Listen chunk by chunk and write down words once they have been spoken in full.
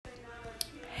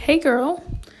Hey girl,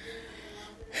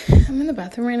 I'm in the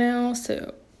bathroom right now,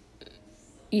 so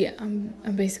yeah, I'm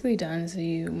basically done, so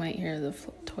you might hear the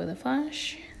toilet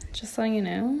flush, just so you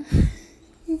know.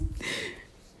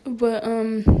 But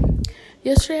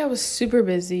yesterday I was super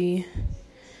busy,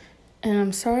 and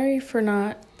I'm sorry for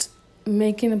not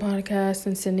making the podcast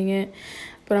and sending it,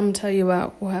 but I'm gonna tell you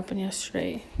about what happened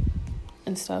yesterday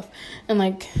and stuff, and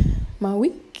like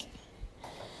my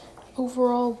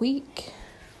overall week.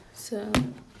 So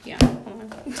yeah,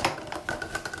 hold on.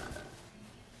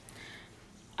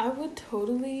 I would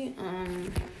totally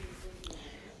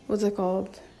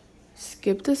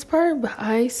skip this part, but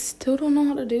I still don't know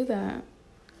how to do that.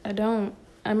 I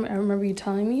remember you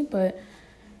telling me, but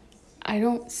I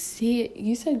don't see it.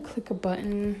 You said click a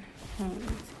button.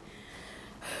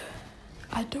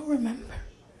 I don't remember.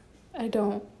 I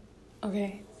don't.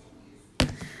 Okay.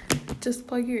 Just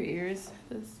plug your ears.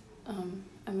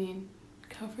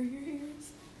 Cover your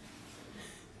ears.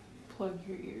 Plug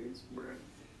your ears, bro.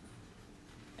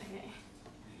 Okay.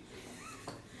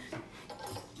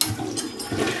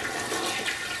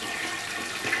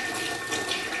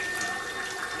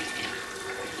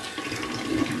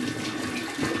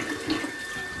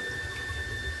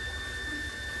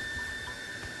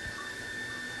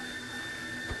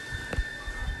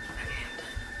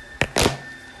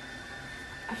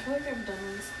 I feel like I've done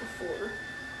this before,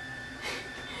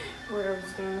 where I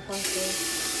was doing the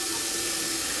podcast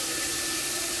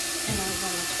and I was on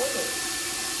the toilet.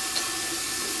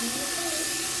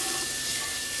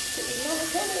 Sitting on the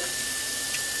toilet.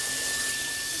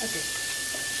 Okay.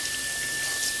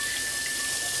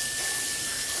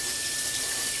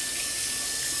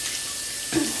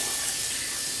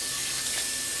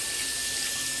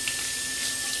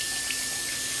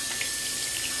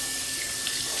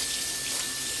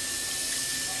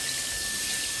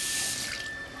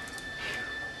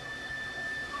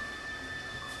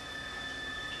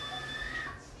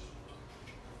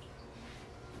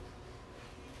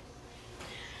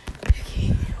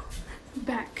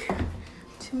 Back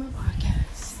to my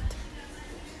podcast.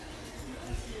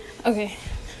 Okay,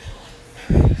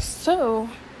 so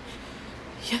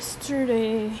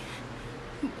yesterday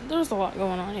there was a lot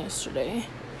going on yesterday.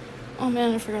 Oh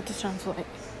man, I forgot to turn off the light.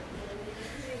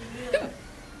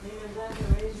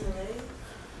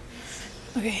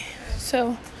 Okay,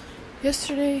 so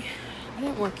yesterday I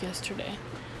didn't work yesterday,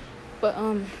 but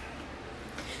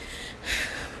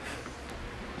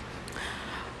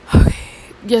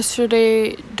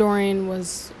yesterday, Dorian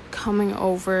was coming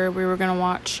over. We were going to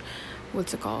watch,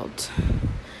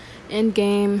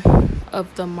 Endgame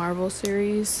of the Marvel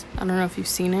series. I don't know if you've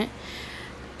seen it.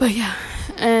 But yeah.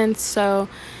 And so,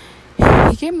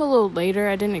 he came a little later.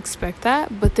 I didn't expect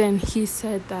that. But then he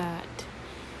said that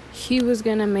he was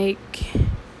going to make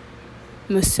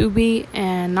musubi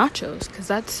and nachos. Because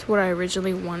that's what I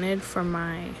originally wanted for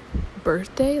my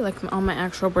birthday. Like, on my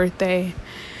actual birthday.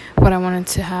 What I wanted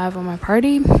to have on my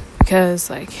party, because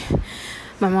like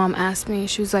my mom asked me,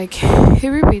 she was like, hey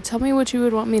Ruby, tell me what you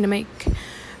would want me to make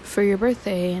for your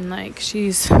birthday. And like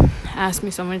she's asked me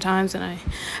so many times, and I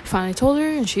finally told her,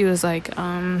 and she was like,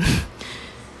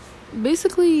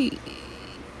 basically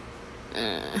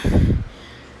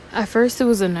at first it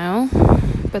was a no,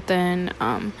 but then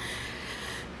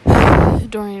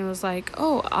Dorian was like,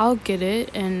 oh, I'll get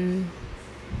it and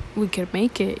we could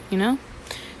make it,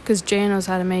 because Jay knows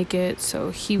how to make it, so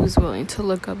he was willing to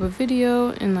look up a video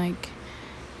and like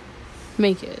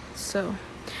make it. So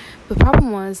the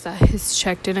problem was that his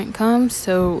check didn't come,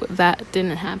 so that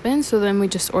didn't happen. So then we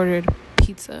just ordered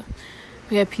pizza.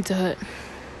 We had Pizza Hut,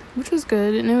 which was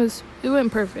good, and it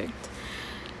went perfect.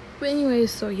 But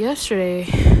anyways, so yesterday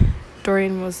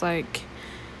Dorian was like,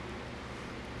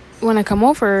 when I come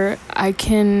over, I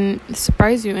can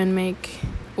surprise you and make,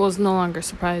 well, it's no longer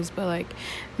surprised, but like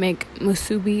make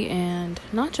musubi and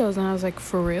nachos. And I was like,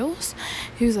 for reals?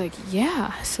 He was like,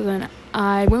 yeah. So then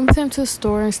I went with him to the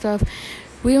store and stuff.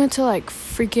 We went to like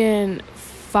freaking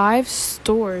 5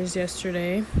 stores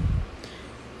yesterday.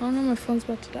 Oh no, my phone's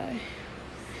about to die.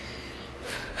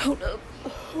 Hold up.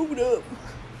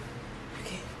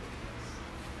 Okay.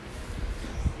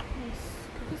 Let's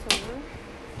get this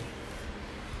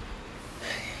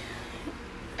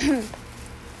over.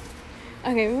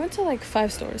 Okay, we went to like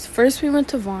 5 stores. First, we went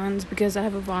to Vons because I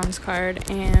have a Vons card,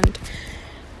 and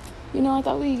I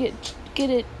thought we get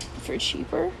it for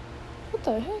cheaper. What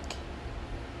the heck?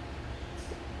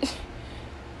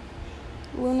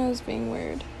 Luna's being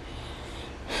weird.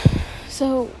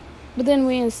 So, but then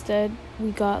we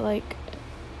got like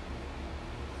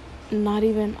not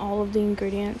even all of the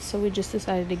ingredients, so we just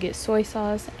decided to get soy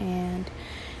sauce and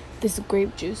this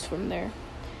grape juice from there.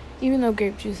 even though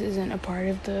grape juice isn't a part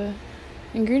of the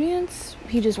ingredients,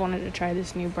 he just wanted to try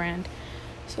this new brand.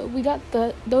 So we got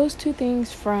those two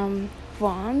things from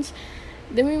Vons.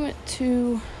 Then we went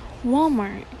to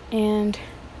Walmart, and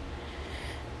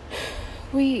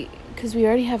because we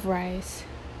already have rice,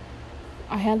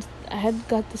 I had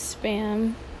got the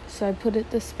Spam, so I put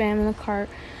the Spam in the cart.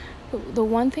 But the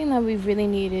one thing that we really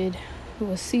needed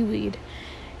was seaweed,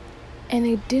 and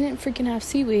they didn't freaking have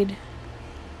seaweed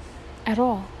at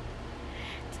all.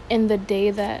 And the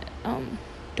day that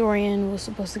Dorian was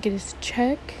supposed to get his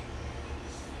check,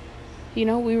 we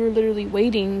were literally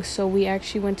waiting, so we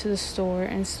actually went to the store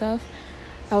and stuff.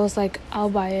 I was like, I'll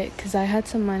buy it because I had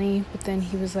some money, but then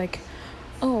he was like,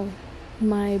 oh,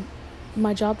 my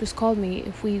job just called me.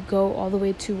 If we go all the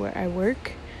way to where I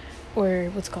work, or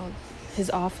what's called his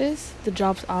office, the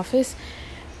job's office,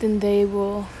 then they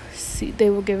will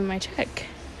give him my check.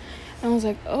 And I was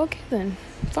like, okay then,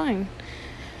 fine.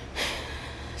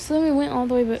 So then we went all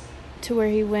the way to where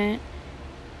he went.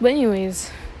 But anyways,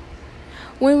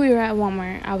 when we were at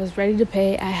Walmart, I was ready to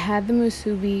pay. I had the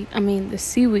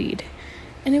seaweed.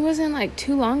 And it wasn't like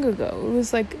too long ago. It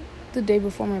was like the day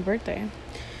before my birthday.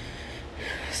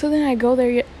 So then I go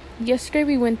there. Yesterday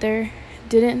we went there.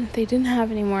 They didn't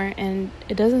have any more. And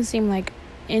it doesn't seem like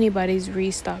anybody's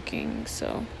restocking.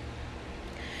 So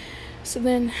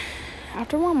then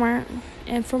after Walmart,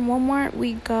 and from Walmart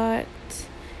we got,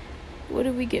 what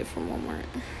did we get from Walmart?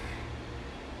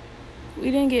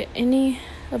 We didn't get any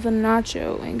of the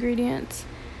nacho ingredients.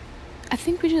 I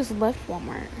think we just left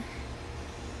Walmart.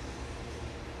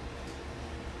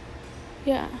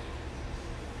 Yeah.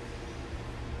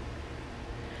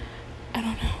 I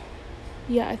don't know.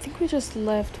 Yeah, I think we just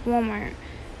left Walmart.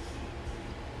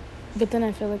 But then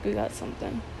I feel like we got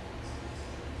something.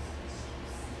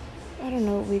 I don't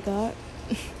know what we got.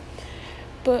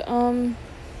 But,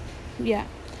 yeah.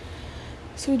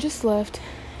 So we just left.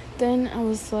 Then I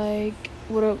was like,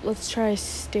 what up, let's try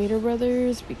Stater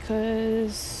Brothers,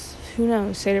 because who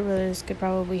knows, Stater Brothers could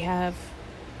probably have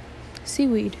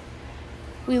seaweed.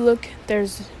 We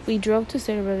drove to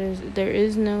Stater Brothers, there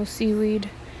is no seaweed.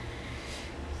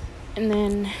 And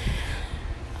then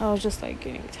I was just like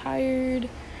getting tired.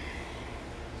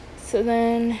 So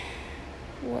then,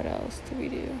 what else did we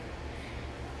do?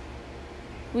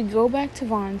 We go back to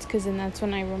Vons, because then that's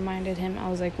when I reminded him. I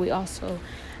was like, we also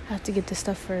have to get the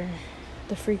stuff for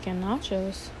the freaking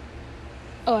nachos.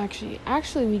 Oh,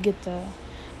 actually we get the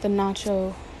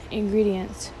nacho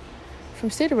ingredients from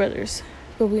Stater Brothers,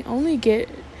 but we only get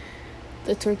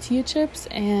the tortilla chips,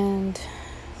 and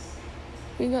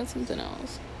we got something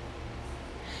else.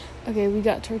 Okay, we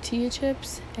got tortilla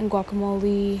chips and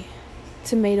guacamole,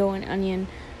 tomato and onion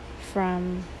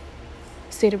from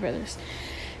Stater Brothers.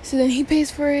 So then he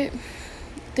pays for it.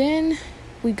 Then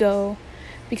we go,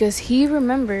 because he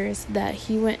remembers that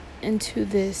he went into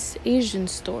this Asian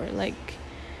store, an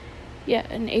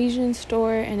Asian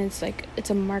store, and it's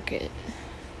a market.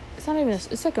 It's not even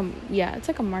it's like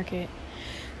a market.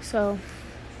 So,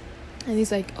 and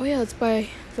he's like, oh yeah, let's buy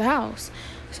the house.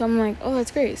 So I'm like, oh,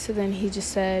 that's great. So then he just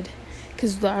said,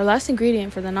 because our last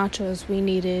ingredient for the nachos we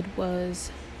needed was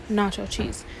nacho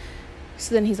cheese.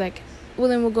 So then he's like, well,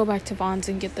 then we'll go back to Vons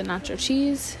and get the nacho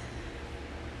cheese,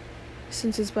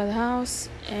 since it's by the house,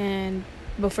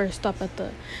 but first stop at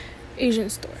the Asian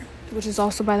store, which is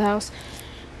also by the house.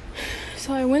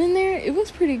 So I went in there. It was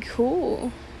pretty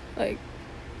cool,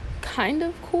 kind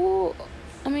of cool.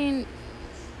 I mean,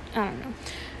 I don't know,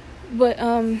 but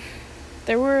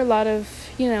there were a lot of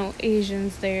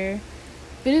Asians there,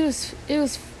 but it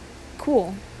was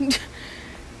cool.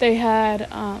 They had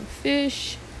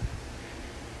fish.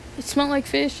 It smelled like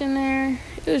fish in there.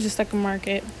 It was just like a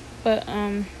market, but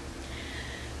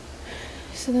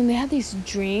so then they had these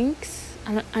drinks.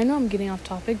 I know I'm getting off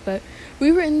topic, but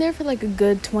we were in there for like a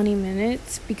good 20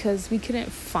 minutes because we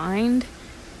couldn't find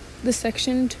the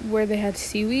section where they had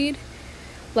seaweed.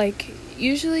 Like,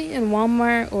 usually in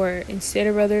Walmart or in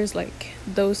Stater Brothers, like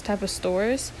those type of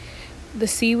stores, the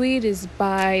seaweed is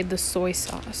by the soy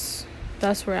sauce.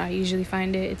 That's where I usually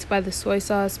find it. It's by the soy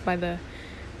sauce, by the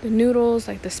noodles,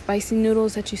 like the spicy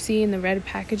noodles that you see in the red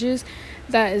packages.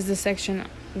 That is the section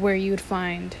where you would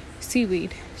find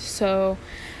seaweed. So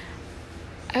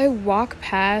I walk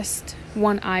past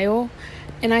one aisle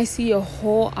and I see a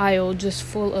whole aisle just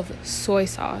full of soy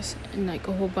sauce and like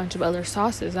a whole bunch of other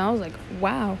sauces. And I was like,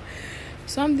 wow.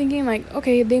 So I'm thinking like,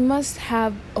 okay, they must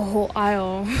have a whole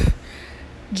aisle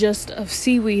just of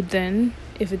seaweed then,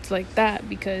 if it's like that,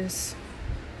 because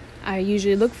I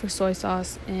usually look for soy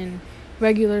sauce in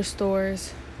regular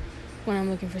stores when I'm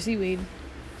looking for seaweed.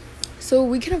 So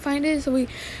we couldn't find it. So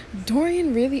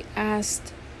Dorian really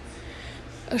asked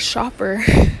a shopper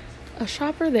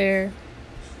there,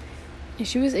 and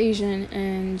she was Asian,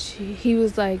 and he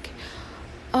was like,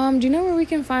 do you know where we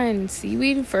can find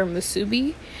seaweed for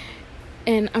musubi?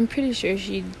 And I'm pretty sure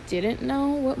she didn't know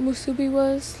what musubi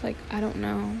was. Like, I don't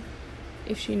know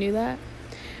if she knew that.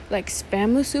 Like,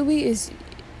 spam musubi is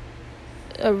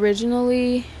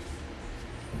originally,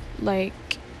 like,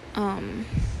 I'm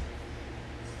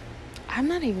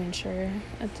not even sure.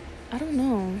 I don't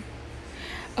know.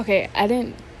 Okay, I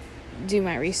didn't do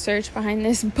my research behind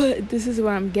this, but this is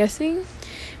what I'm guessing,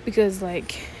 because,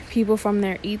 like, people from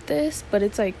there eat this, but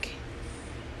it's like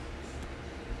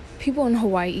people in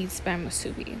Hawaii eat spam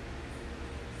musubi,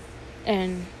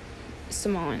 and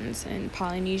Samoans and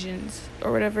Polynesians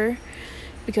or whatever,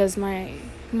 because my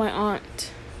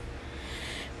aunt,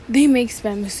 they make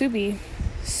spam musubi.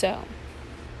 So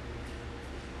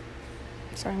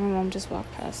sorry, my mom just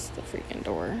walked past the freaking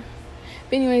door.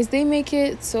 But anyways, they make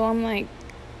it, so I'm like,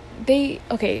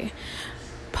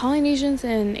 Polynesians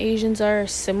and Asians are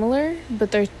similar,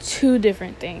 but they're two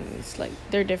different things. Like,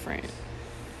 they're different.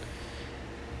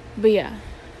 But yeah.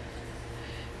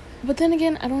 But then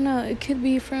again, I don't know. It could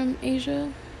be from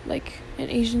Asia, like an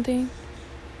Asian thing.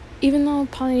 Even though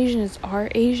Polynesians are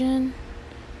Asian,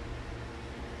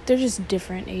 they're just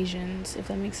different Asians, if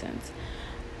that makes sense.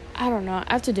 I don't know.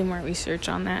 I have to do more research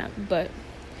on that. But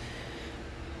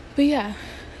yeah.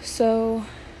 So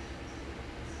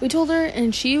we told her,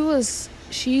 and she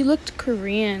looked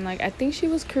Korean. Like, I think she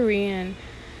was Korean.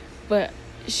 But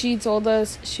she told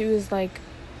us, she was like,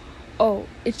 oh,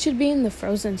 it should be in the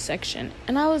frozen section.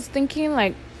 And I was thinking,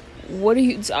 like, what are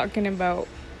you talking about?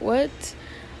 What?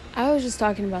 I was just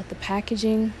talking about the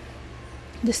packaging,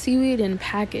 the seaweed in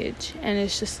package, and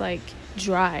it's just like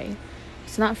dry.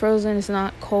 It's not frozen, it's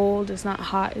not cold, it's not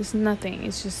hot, it's nothing.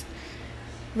 It's just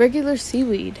regular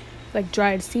seaweed, like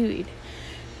dried seaweed.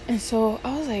 And so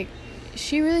I was like,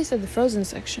 she really said the frozen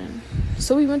section.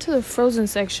 So we went to the frozen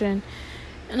section,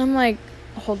 and I'm like,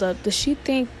 hold up, does she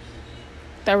think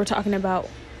that we're talking about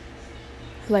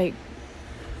like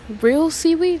real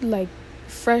seaweed, like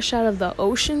fresh out of the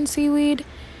ocean seaweed?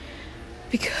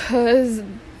 Because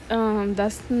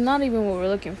that's not even what we're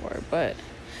looking for. But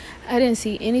I didn't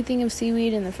see anything of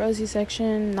seaweed in the frozen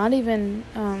section, not even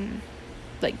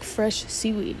like fresh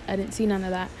seaweed. I didn't see none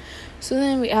of that. So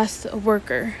then we asked a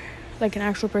worker, like an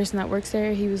actual person that works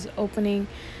there. He was opening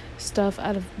stuff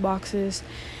out of boxes,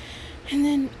 and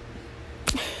then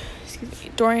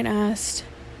Dorian asked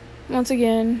once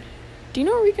again, do you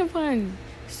know where we can find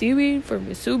seaweed for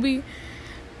musubi?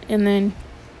 And then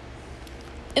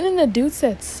the dude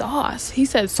said sauce. He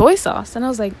said soy sauce. And I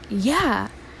was like, yeah.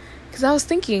 Because I was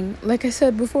thinking, like I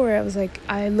said before, I was like,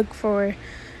 I look for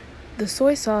the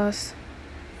soy sauce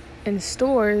in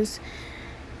stores,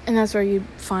 and that's where you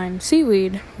find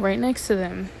seaweed, right next to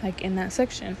them, like in that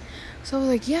section. So I was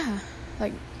like, yeah.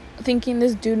 Like, thinking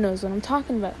this dude knows what I'm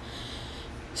talking about.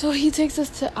 So he takes us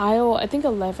to aisle, I think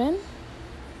 11.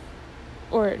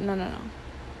 Or, no.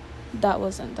 That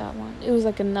wasn't that one. It was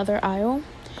like another aisle.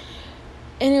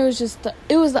 And it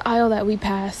was the aisle that we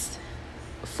passed,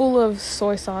 full of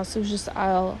soy sauce. It was just the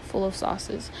aisle full of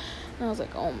sauces. And I was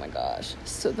like, oh my gosh.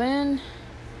 So then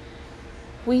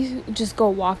we just go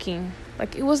walking.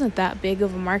 Like, it wasn't that big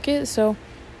of a market. So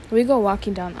we go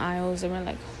walking down the aisles, and we're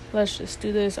like, let's just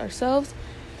do this ourselves.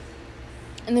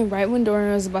 And then right when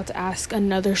Dorian was about to ask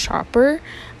another shopper,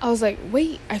 I was like,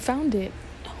 wait, I found it.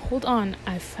 Hold on,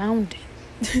 I found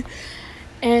it.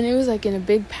 And it was like in a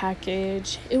big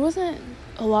package. It wasn't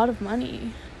a lot of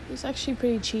money. It was actually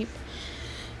pretty cheap.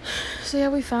 So yeah,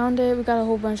 we found it. We got a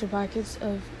whole bunch of packets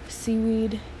of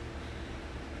seaweed.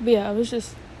 But yeah, it was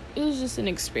just an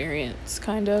experience,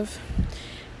 kind of.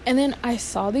 And then I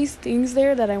saw these things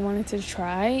there that I wanted to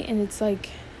try, and it's like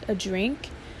a drink.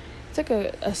 It's like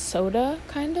a soda,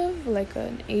 kind of, like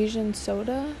an Asian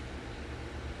soda.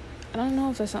 I don't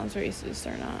know if that sounds racist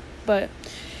or not, but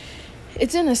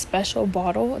it's in a special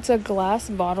bottle. It's a glass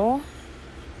bottle,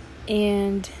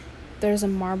 and there's a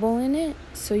marble in it,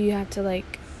 so you have to,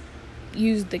 like,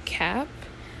 use the cap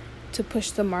to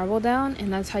push the marble down,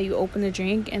 and that's how you open the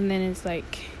drink. And then it's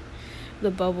like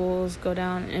the bubbles go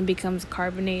down and it becomes a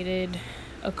carbonated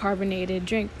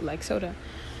drink, like soda.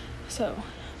 So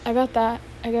I got that.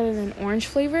 I got it in orange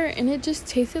flavor, and it just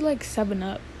tasted like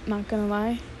 7-Up, not gonna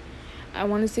lie. I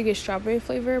wanted to get strawberry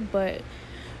flavor, but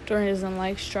Dorian doesn't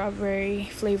like strawberry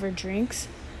flavored drinks.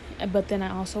 But then I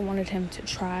also wanted him to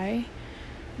try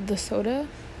the soda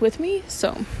with me,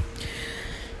 so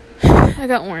I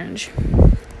got orange.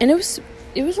 And it was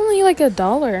only like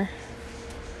 $1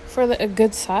 for a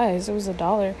good size. It was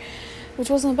 $1, which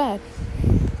wasn't bad.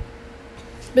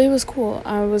 But it was cool.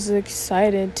 I was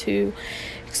excited to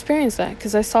experience that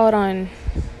because I saw it on,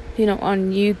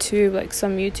 on YouTube. Like,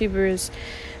 some YouTubers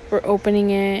were opening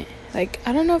it. Like,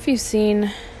 I don't know if you've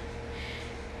seen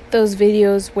those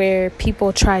videos where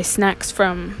people try snacks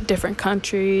from different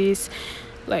countries,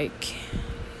 like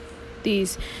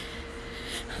these,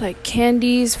 like,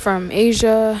 candies from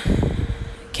Asia,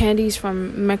 candies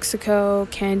from Mexico,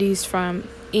 candies from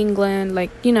England,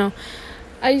 like,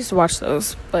 I used to watch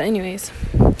those. But anyways,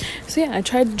 so yeah, I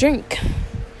tried to drink.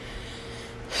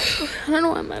 I don't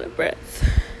know why I'm out of breath,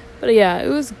 but yeah, it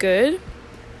was good.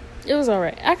 It was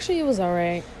alright. Actually, it was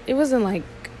alright. It wasn't like,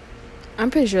 I'm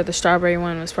pretty sure the strawberry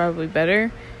one was probably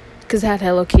better because it had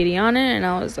Hello Kitty on it, and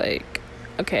I was like,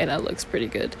 okay, that looks pretty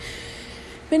good.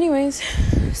 But anyways,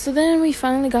 so then we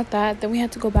finally got that. Then we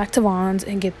had to go back to Vons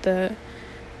and get the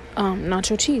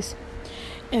nacho cheese.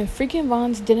 And freaking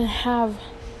Vons didn't have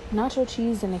nacho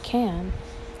cheese in a can.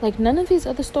 Like, none of these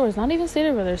other stores, not even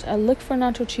Stater Brothers, I looked for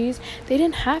nacho cheese. They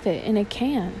didn't have it in a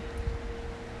can.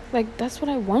 Like, that's what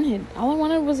I wanted. All I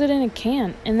wanted was it in a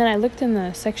can. And then I looked in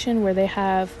the section where they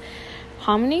have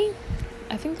hominy.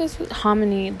 I think this was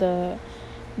hominy, the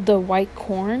white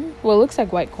corn. Well, it looks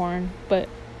like white corn, but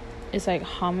it's like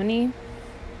hominy.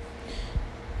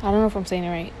 I don't know if I'm saying it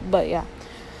right, but yeah.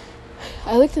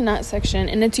 I looked in that section,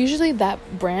 and it's usually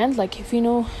that brand. Like, if you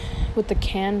know what the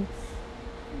can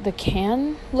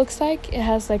looks like, it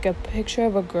has like a picture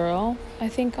of a girl, I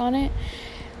think, on it.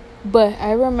 But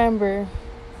I remember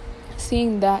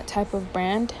seeing that type of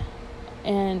brand,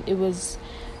 and it was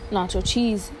nacho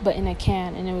cheese but in a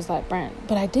can, and it was that brand,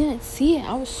 but I didn't see it.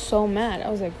 I was so mad. I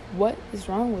was like, what is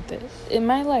wrong with this?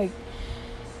 I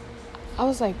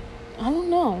was like, I don't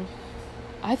know.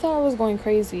 I thought I was going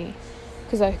crazy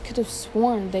because I could have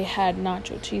sworn they had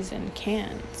nacho cheese in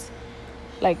cans.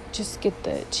 Like, just get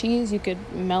the cheese, you could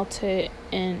melt it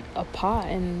in a pot,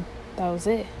 and that was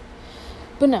it.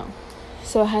 But no.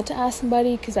 So I had to ask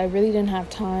somebody because I really didn't have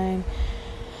time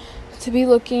to be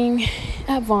looking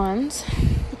at Vons.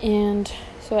 And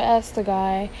so I asked the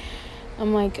guy,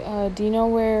 I'm like, do you know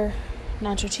where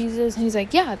nacho cheese is? And he's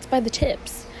like, yeah, it's by the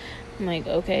chips. I'm like,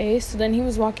 okay. So then he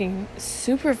was walking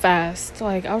super fast.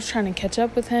 Like, I was trying to catch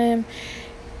up with him.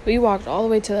 We walked all the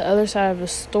way to the other side of the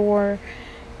store,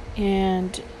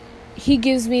 and he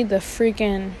gives me the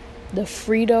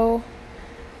Frito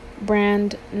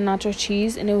brand nacho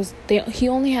cheese, and it was they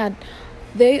only had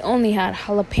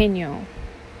jalapeno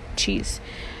cheese,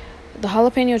 the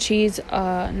jalapeno cheese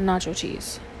nacho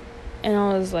cheese, and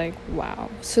I was like, wow.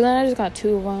 So then I just got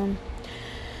 2 of them,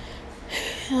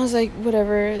 and I was like,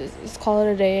 whatever, let's call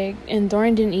it a day. And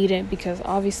Dorian didn't eat it because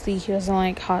obviously he doesn't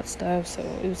like hot stuff, so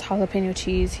it was jalapeno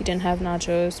cheese. He didn't have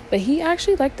nachos, but he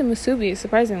actually liked the musubi,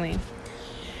 surprisingly,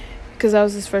 because that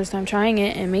was his first time trying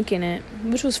it and making it,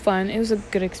 which was fun. It was a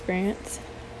good experience.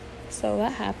 So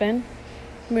that happened.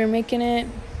 We were making it,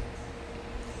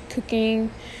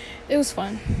 cooking. It was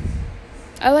fun.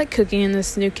 I like cooking in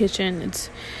this new kitchen. It's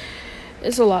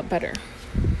a lot better.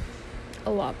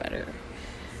 A lot better.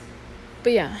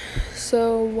 But yeah,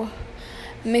 so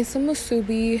made some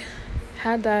musubi,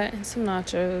 had that and some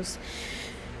nachos.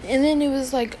 And then it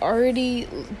was like already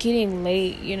getting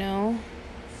late,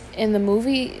 And the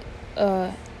movie,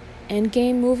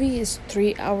 Endgame movie is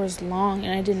 3 hours long,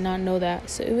 and I did not know that.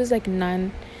 So it was like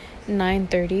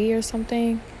 9:30 or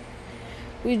something.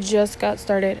 We just got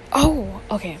started. Oh,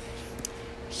 okay.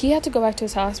 He had to go back to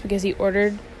his house because he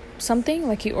ordered something.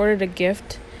 Like, he ordered a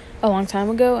gift a long time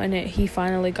ago, and he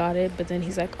finally got it. But then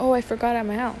he's like, oh, I forgot at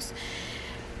my house.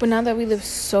 But now that we live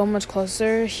so much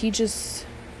closer, he just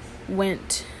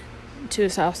went to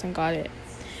his house and got it.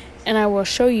 And I will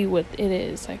show you what it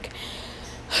is. Like,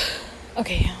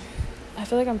 okay, I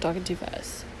feel like I'm talking too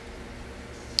fast.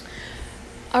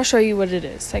 I'll show you what it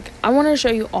is. Like, I want to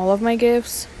show you all of my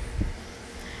gifts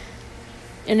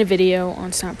in a video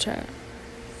on Snapchat.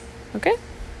 Okay,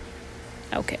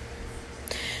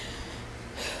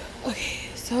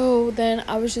 so then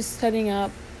I was just setting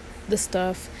up the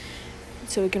stuff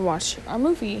so we can watch our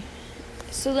movie.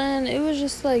 So then it was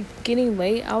just like getting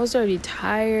late. I was already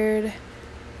tired.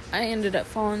 I ended up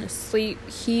falling asleep.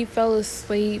 He fell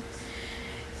asleep.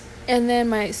 And then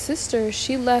my sister,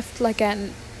 she left like at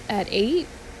 8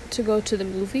 to go to the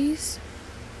movies.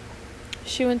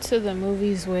 She went to the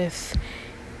movies with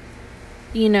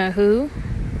you know who.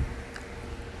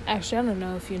 Actually, I don't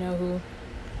know if you know who.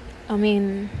 I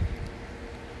mean,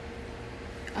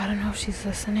 I don't know if she's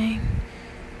listening.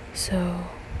 So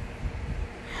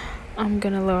I'm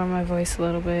gonna lower my voice a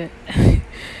little bit.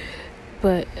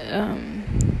 But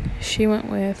she went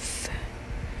with,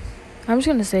 I'm just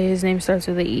gonna say his name starts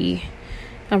with a E.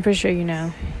 I'm pretty sure you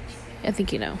know. I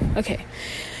think you know. Okay.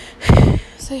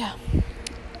 So yeah.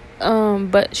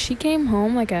 But she came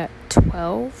home like at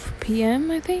 12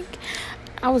 p.m. I think.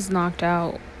 I was knocked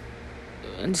out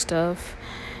and stuff,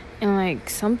 and like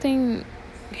something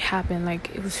happened,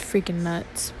 like it was freaking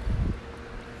nuts.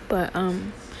 But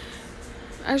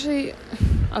actually,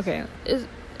 okay,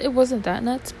 it wasn't that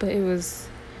nuts, but it was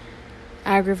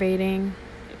aggravating.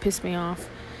 It pissed me off.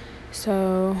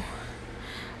 So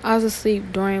I was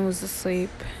asleep, Dorian was asleep.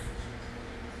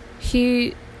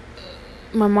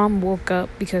 My mom woke up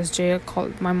because Jaya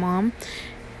called my mom,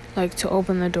 like, to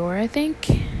open the door, I think.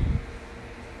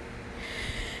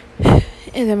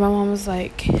 And then my mom was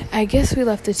like, I guess we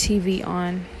left the TV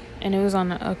on, and it was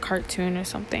on a cartoon or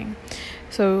something.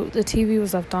 So the TV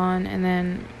was left on, and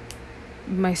then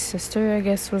my sister, I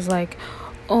guess, was like,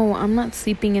 oh, I'm not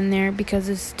sleeping in there because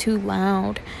it's too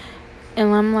loud.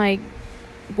 And I'm like,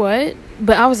 what?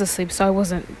 But I was asleep, so I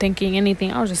wasn't thinking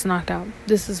anything. I was just knocked out.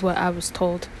 This is what I was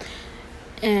told.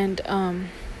 And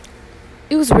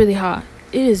it was really hot.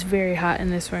 It is very hot in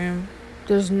this room.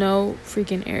 There's no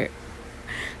freaking air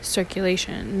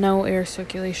circulation, no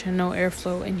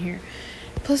airflow in here.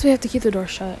 Plus we have to keep the door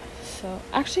shut. So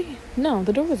actually, no,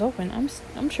 the door was open.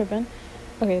 I'm tripping.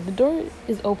 Okay, the door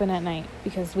is open at night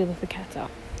because we let the cats out.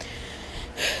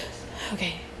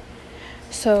 Okay,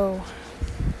 so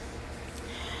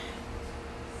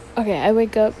I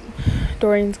wake up,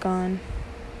 Dorian's gone,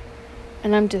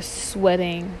 and I'm just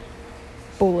sweating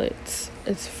bullets.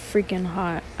 It's freaking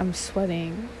hot. I'm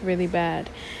sweating really bad,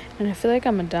 and I feel like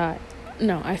I'm gonna die.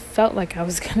 No, I felt like I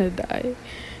was gonna die,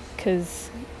 because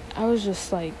I was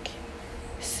just like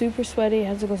super sweaty. I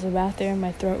had to go to the bathroom.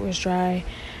 My throat was dry,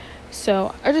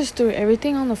 so I just threw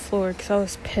everything on the floor because I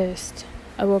was pissed.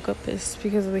 I woke up pissed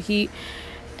because of the heat.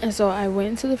 And so I went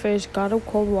into the fridge, got a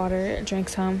cold water, drank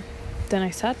some. Then I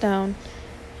sat down,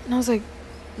 and I was like,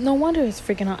 no wonder it's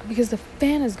freaking hot, because the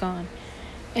fan is gone.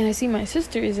 And I see my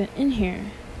sister isn't in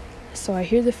here. So I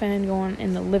hear the fan going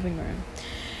in the living room.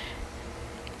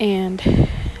 And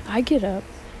I get up.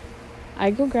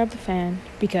 I go grab the fan,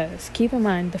 because keep in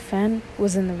mind, the fan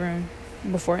was in the room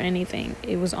before anything.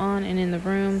 It was on and in the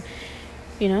room,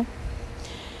 you know?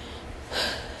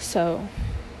 So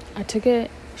I took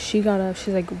it. She got up.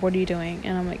 She's like, what are you doing?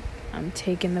 And I'm like, I'm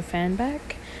taking the fan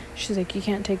back. She's like, you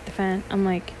can't take the fan. I'm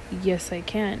like, yes, I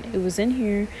can. It was in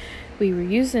here. We were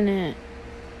using it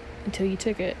until you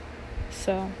took it.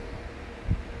 So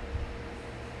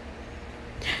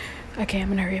okay, I'm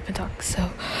gonna hurry up and talk.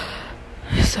 So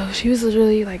she was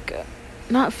literally like,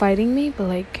 not fighting me, but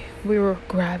like we were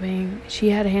grabbing. She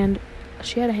had a hand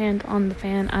on the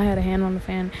fan. I had a hand on the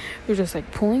fan. We were just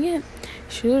like pulling it.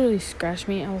 She literally scratched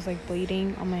me. I was like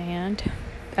bleeding on my hand.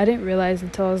 I didn't realize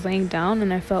until I was laying down,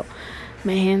 and I felt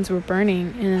my hands were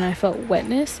burning, and then I felt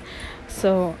wetness.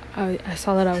 So I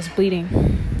saw that I was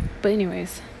bleeding. But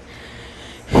anyways,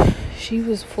 she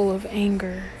was full of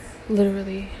anger.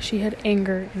 Literally, she had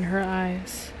anger in her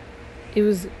eyes. It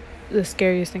was the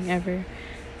scariest thing ever.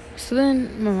 So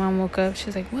then my mom woke up.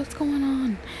 She's like, what's going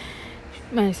on?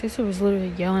 My sister was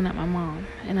literally yelling at my mom,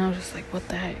 and I was just like, what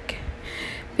the heck?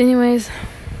 But anyways,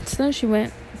 so then she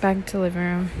went back to the living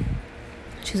room.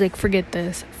 She's like, forget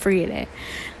this, forget it.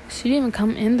 She didn't even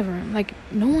come in the room. Like,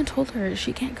 no one told her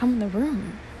she can't come in the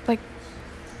room. Like,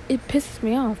 it pisses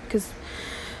me off, because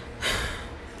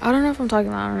I don't know if I'm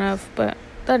talking loud enough, but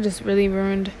that just really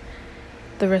ruined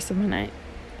the rest of my night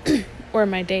or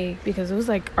my day, because it was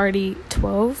like already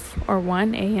 12 or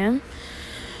 1 a.m.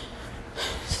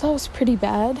 So that was pretty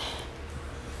bad.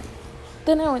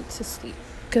 Then I went to sleep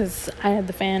because I had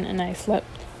the fan, and I slept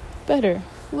better,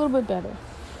 a little bit better.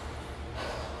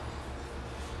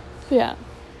 But yeah.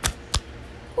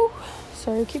 Ooh,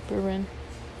 sorry, I keep burping.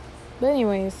 But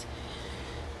anyways,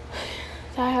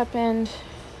 that happened.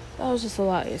 That was just a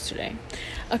lot yesterday.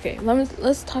 Okay,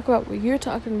 let's talk about what you're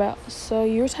talking about. So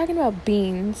you were talking about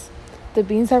beans, the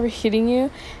beans that were hitting you,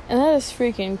 and that is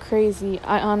freaking crazy.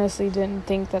 I honestly didn't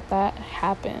think that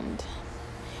happened.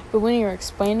 But when you were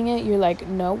explaining it, you're like,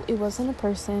 no, it wasn't a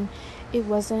person. It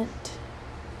wasn't.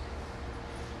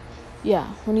 Yeah,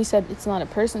 when you said it's not a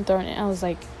person throwing it, I was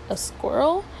like, a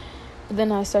squirrel? But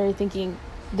then I started thinking,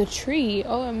 the tree.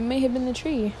 Oh, it may have been the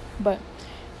tree. But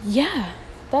yeah,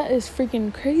 that is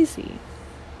freaking crazy.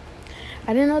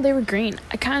 I didn't know they were green.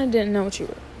 I kind of didn't know what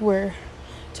you were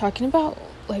talking about.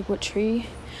 Like, what tree?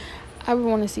 I would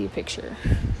want to see a picture.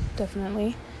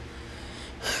 Definitely.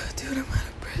 Dude, I'm out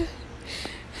of breath.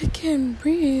 I can't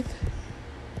breathe.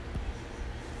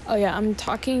 Oh yeah, I'm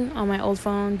talking on my old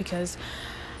phone because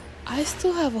I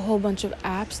still have a whole bunch of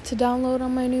apps to download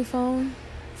on my new phone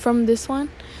from this one.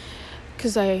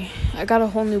 because I got a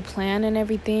whole new plan and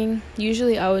everything.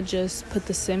 Usually I would just put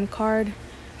the SIM card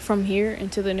from here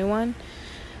into the new one,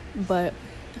 but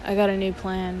I got a new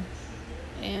plan.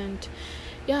 And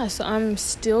yeah, so I'm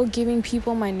still giving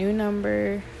people my new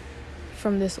number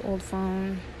from this old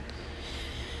phone,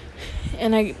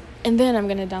 and then I'm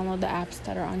gonna download the apps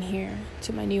that are on here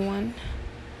to my new one.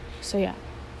 So yeah.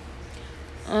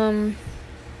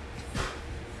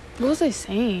 What was I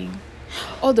saying?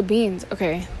 Oh, the beans.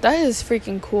 Okay, that is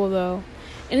freaking cool though,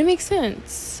 and it makes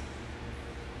sense.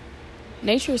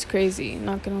 Nature is crazy,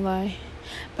 not gonna lie,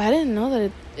 but I didn't know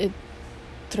that it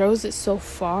throws it so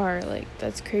far. Like,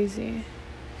 that's crazy.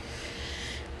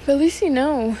 But at least you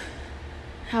know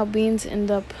how beans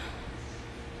end up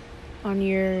in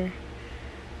your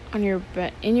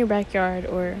backyard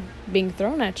or being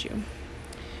thrown at you.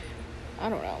 I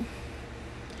don't know.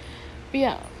 But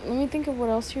yeah, let me think of what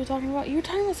else you were talking about. You were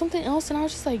talking about something else, and I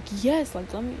was just like, yes,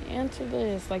 like, let me answer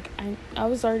this. Like, I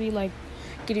was already, like,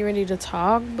 getting ready to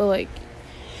talk, but, like,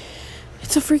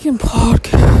 it's a freaking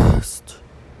podcast.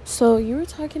 So, you were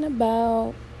talking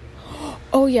about...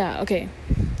 Oh, yeah, okay.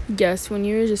 Yes, when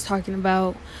you were just talking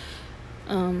about,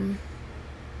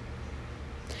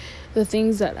 the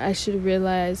things that I should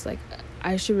realize, like,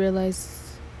 I should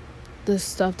realize the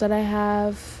stuff that I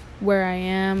have, where I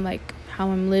am, like, how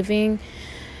I'm living.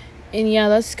 And yeah,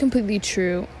 that's completely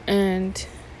true, and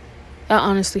that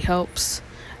honestly helps.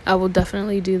 I will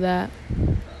definitely do that.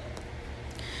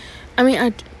 I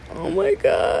mean, oh my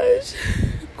gosh,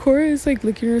 Cora is like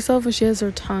licking herself and she has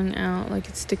her tongue out, like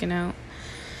it's sticking out.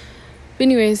 But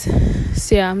anyways,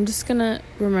 so yeah, I'm just gonna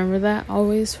remember that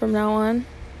always from now on.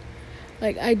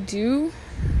 Like, I do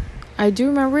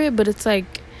remember it, but it's like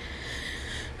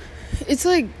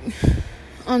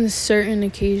on certain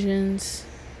occasions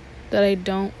that I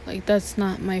don't, like, that's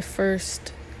not my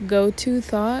first go-to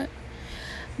thought.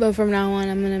 But from now on,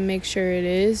 I'm gonna make sure it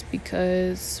is,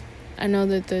 because I know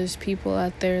that there's people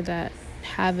out there that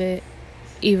have it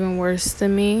even worse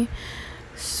than me.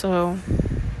 So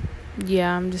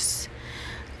yeah,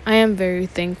 I am very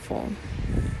thankful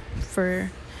to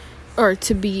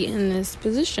be in this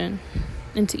position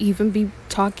and to even be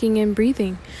talking and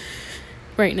breathing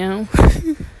right now.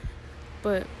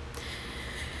 But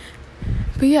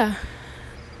yeah.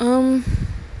 Oh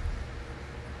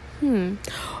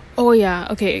yeah,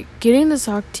 okay. Getting to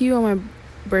talk to you on my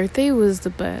birthday was the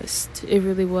best. It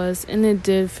really was. And it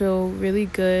did feel really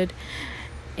good.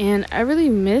 And I really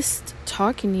missed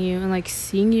talking to you and, like,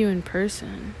 seeing you in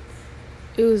person.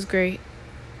 It was great.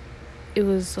 It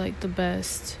was, like, the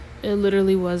best. It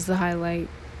literally was the highlight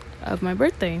of my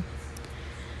birthday.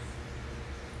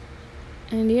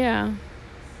 And yeah,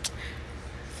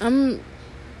 I'm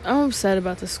upset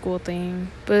about the school thing,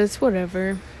 but it's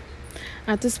whatever.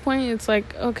 At this point, it's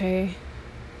like, okay,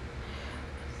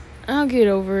 I'll get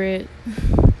over it.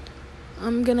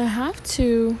 I'm gonna have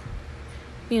to,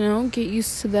 get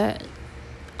used to that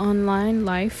online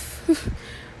life.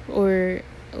 Or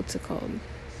what's it called?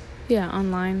 Yeah,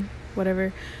 online,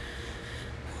 whatever.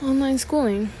 Online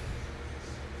schooling.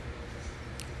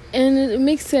 And it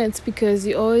makes sense, because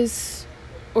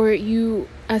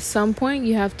at some point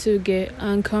you have to get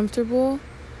uncomfortable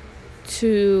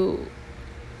to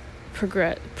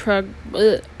progress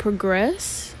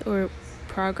or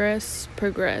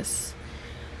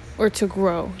to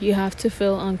grow. You have to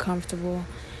feel uncomfortable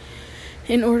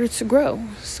in order to grow.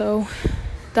 So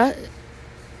that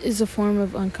is a form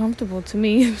of uncomfortable to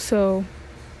me. So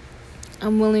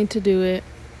I'm willing to do it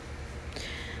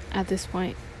at this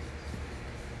point.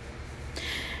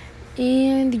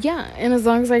 And yeah, and as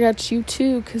long as I got you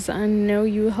too, because I know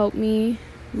you help me,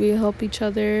 we help each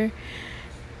other,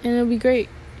 and it'll be great.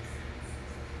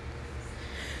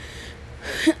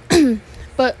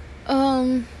 But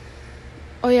oh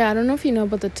yeah, I don't know if you know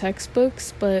about the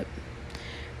textbooks, but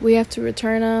we have to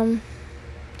return them,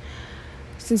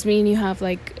 since me and you have,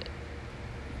 like,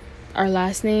 our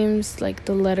last names, like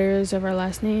the letters of our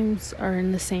last names are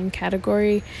in the same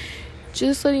category.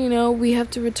 Just letting you know, we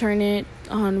have to return it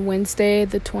on Wednesday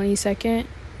the 22nd.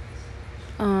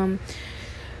 And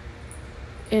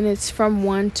it's from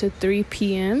 1 to 3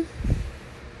 p.m.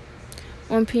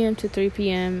 1 p.m. to 3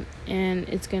 p.m. And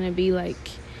it's going to be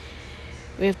like,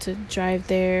 we have to drive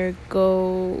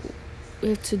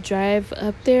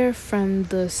up there from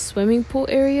the swimming pool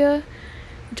area,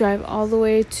 drive all the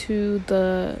way to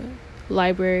the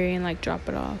library and, like, drop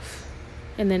it off,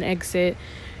 and then exit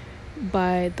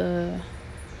by the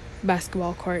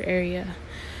basketball court area.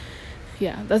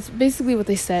 Yeah, that's basically what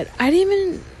they said. I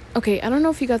don't know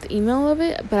if you got the email of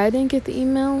it, but I didn't get the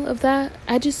email of that.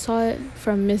 I just saw it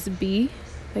from Miss B,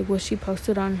 like what she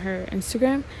posted on her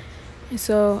Instagram,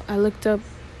 So I looked up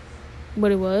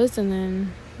what it was, and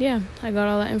then yeah, I got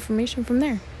all that information from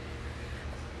there.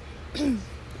 I don't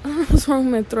know what's wrong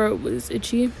with my throat, but it's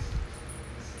itchy.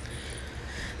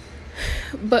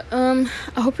 But I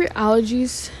hope your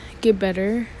allergies get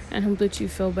better, and hope that you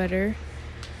feel better.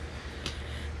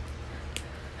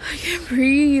 I can't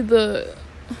breathe.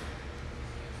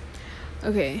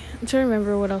 Okay, I'm trying to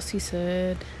remember what else he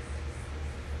said,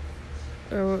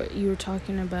 or what you were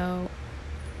talking about.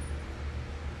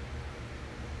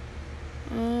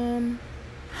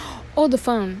 Oh, the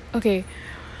phone. Okay,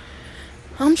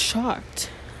 I'm shocked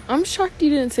you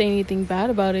didn't say anything bad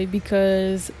about it,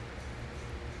 because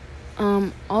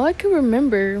all I could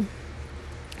remember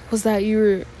was that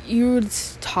you would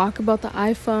talk about the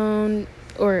iPhone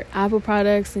or Apple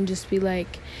products and just be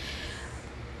like,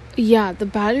 yeah, the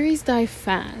batteries die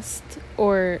fast,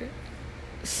 or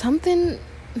something.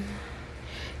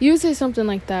 You would say something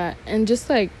like that, and just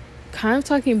like kind of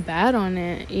talking bad on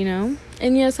it, you know?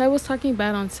 And yes, I was talking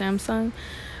bad on Samsung.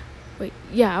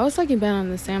 I was talking bad on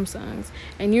the Samsungs,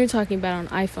 and you were talking bad on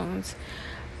iPhones.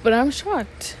 But I'm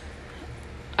shocked.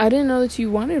 I didn't know that you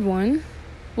wanted one.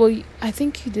 Well, I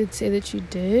think you did say that you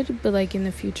did, but like in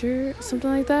the future, something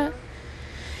like that.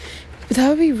 But that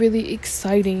would be really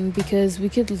exciting, because we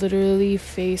could literally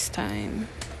FaceTime.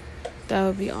 That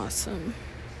would be awesome.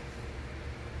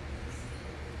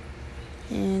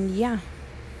 And yeah.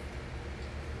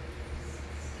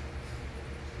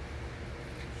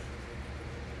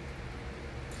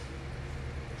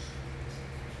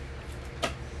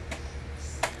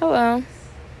 Hello.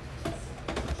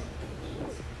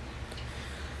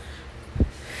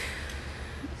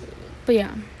 But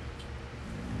yeah,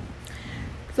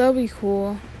 that would be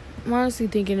cool. I'm honestly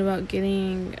thinking about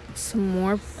getting some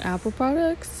more Apple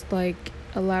products, like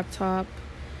a laptop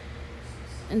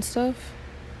and stuff,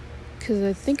 because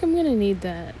I think I'm gonna need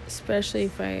that, especially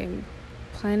if I'm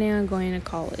planning on going to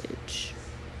college.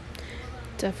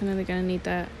 Definitely gonna need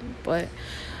that. But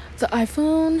the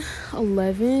iPhone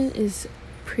 11 is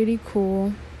pretty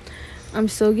cool. I'm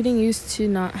still getting used to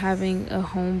not having a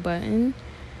home button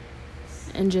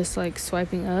and just like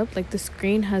swiping up. Like, the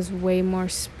screen has way more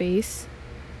space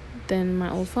than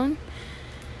my old phone,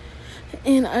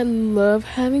 and I love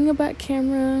having a back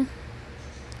camera.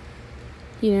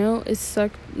 You know, it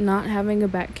sucked not having a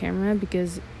back camera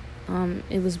because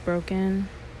it was broken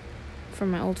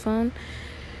from my old phone.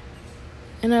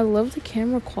 And I love the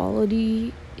camera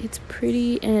quality. It's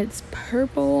pretty, and it's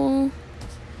purple.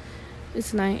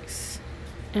 It's nice.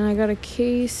 And I got a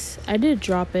case. I did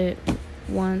drop it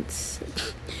once.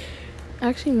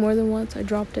 Actually, more than once I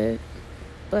dropped it.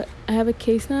 But I have a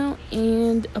case now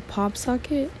and a pop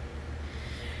socket.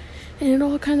 And it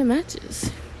all kind of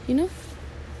matches, you know?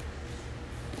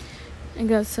 I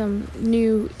got some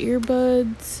new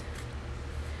earbuds,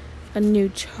 a new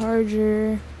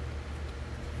charger.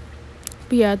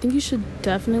 But yeah, I think you should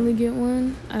definitely get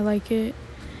one. I like it.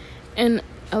 And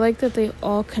I like that they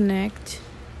all connect.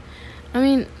 I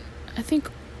mean, I think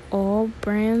all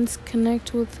brands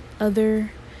connect with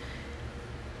other.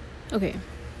 Okay,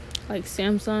 like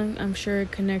Samsung, I'm sure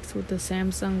it connects with the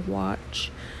Samsung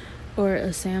Watch or a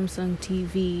Samsung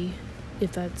TV,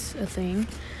 if that's a thing.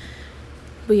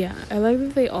 But yeah, I like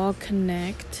that they all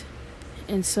connect.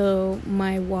 And so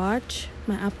my watch,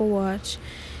 my Apple Watch,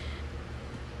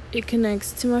 it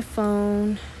connects to my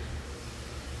phone,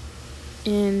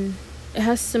 and it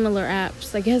has similar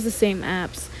apps. Like, it has the same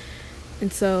apps.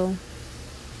 And so,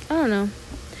 I don't know.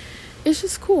 It's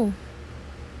just cool.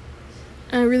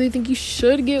 I really think you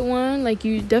should get one. Like,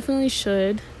 you definitely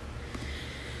should.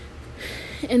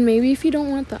 And maybe if you don't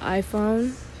want the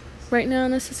iPhone right now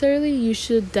necessarily, you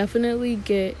should definitely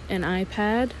get an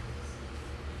iPad.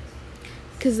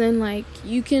 Because then, like,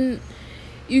 you can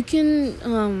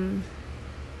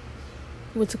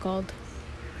what's it called?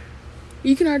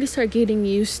 You can already start getting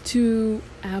used to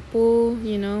Apple,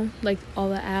 you know, like all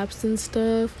the apps and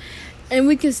stuff. And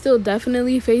we can still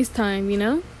definitely FaceTime, you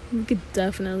know? We could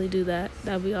definitely do that.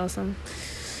 That'd be awesome.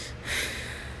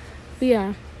 But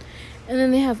yeah. And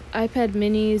then they have iPad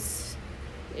minis.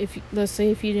 Let's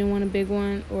say if you didn't want a big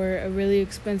one or a really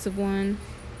expensive one,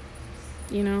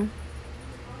 you know?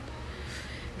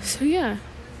 So yeah.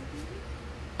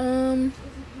 That'd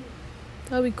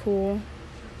be cool.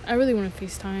 I really want to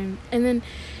FaceTime. And then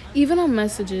even on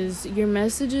messages, your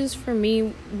messages for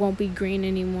me won't be green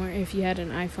anymore if you had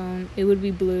an iPhone. It would be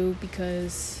blue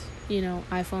because, you know,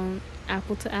 iPhone,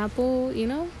 Apple to Apple, you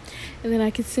know? And then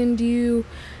I could send you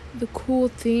the cool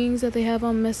things that they have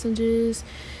on messages.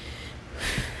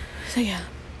 So yeah.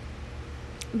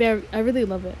 But I really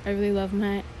love it. I really love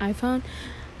my iPhone.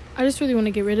 I just really want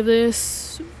to get rid of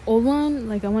this old one.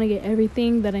 Like, I want to get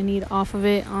everything that I need off of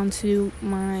it onto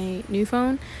my new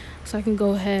phone so I can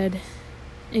go ahead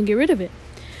and get rid of it.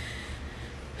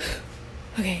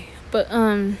 Okay, but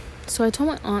so I told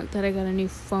my aunt that I got a new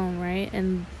phone, right?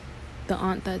 And the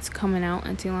aunt that's coming out,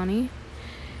 Auntie Lonnie,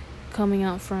 coming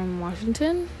out from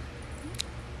Washington.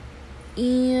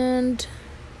 And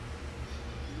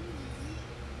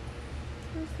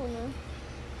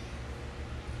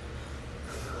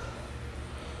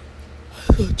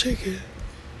check it.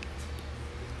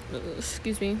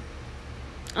 Excuse me.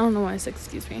 I don't know why I said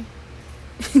excuse me.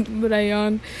 But I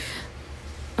yawned.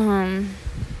 But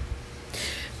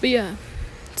yeah.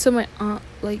 So my aunt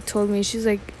like told me, she's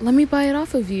like, let me buy it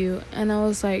off of you. And I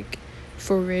was like,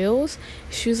 for reals?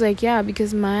 She was like, yeah,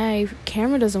 because my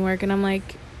camera doesn't work. And I'm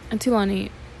like, Auntie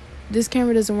Lonnie, this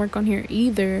camera doesn't work on here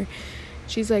either.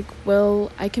 She's like,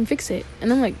 well, I can fix it.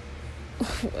 And I'm like,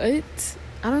 what?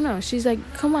 I don't know. She's like,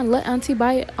 come on, let Auntie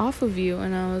buy it off of you.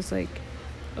 And I was like,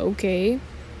 okay.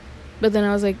 But then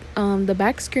I was like, the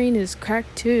back screen is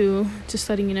cracked too, just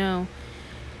letting you know.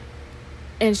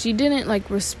 And she didn't like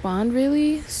respond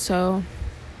really, so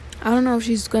I don't know if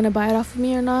she's gonna buy it off of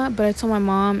me or not. But I told my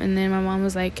mom, and then my mom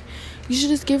was like, you should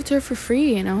just give it to her for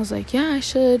free. And I was like, yeah, I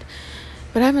should,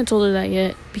 but I haven't told her that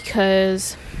yet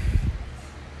because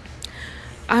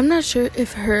I'm not sure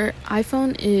if her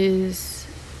iPhone is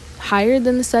higher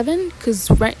than the 7, because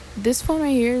this phone right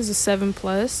here is a 7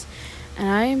 Plus, and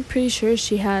I'm pretty sure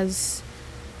she has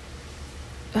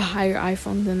a higher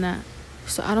iPhone than that.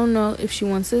 So I don't know if she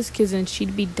wants this, because then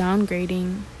she'd be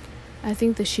downgrading. I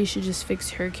think that she should just fix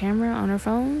her camera on her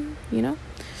phone, you know.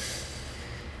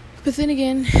 But then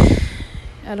again,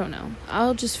 I don't know.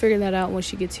 I'll just figure that out when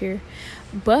she gets here.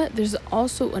 But there's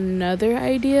also another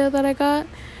idea that I got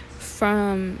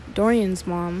from Dorian's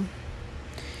mom.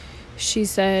 She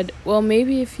said, well,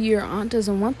 maybe if your aunt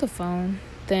doesn't want the phone,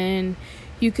 then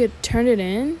you could turn it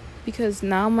in, because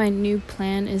now my new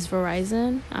plan is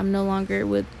Verizon. I'm no longer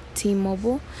with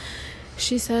T-Mobile.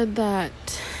 She said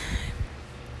that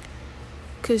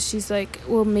because she's like,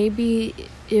 well, maybe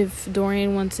if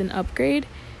Dorian wants an upgrade,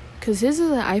 because his is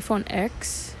an iPhone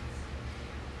X.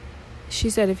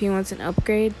 She said if he wants an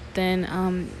upgrade,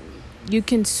 then you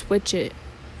can switch it.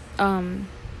 Oh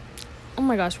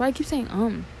my gosh, why I keep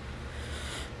saying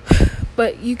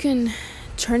but you can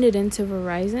turn it into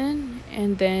Verizon,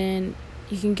 and then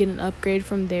you can get an upgrade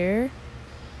from there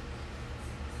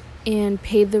and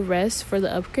pay the rest for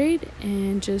the upgrade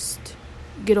and just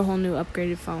get a whole new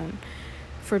upgraded phone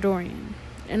for Dorian.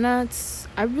 And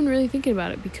I've been really thinking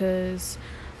about it, because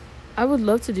I would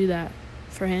love to do that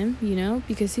for him, you know,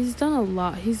 because he's done a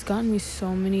lot. He's gotten me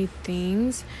so many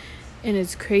things, and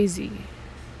it's crazy.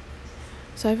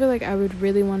 So I feel like I would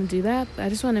really want to do that. But I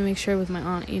just want to make sure with my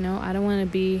aunt, you know. I don't want to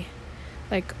be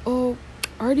like, oh,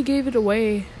 I already gave it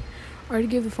away. I already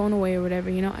gave the phone away or whatever,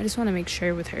 you know. I just want to make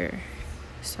sure with her.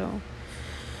 So,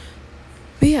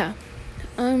 but yeah.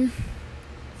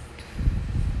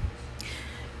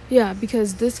 Yeah,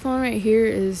 because this phone right here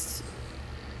is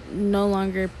no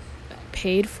longer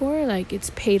paid for. Like, it's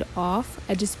paid off.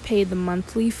 I just paid the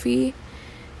monthly fee,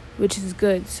 which is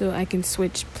good, so I can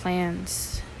switch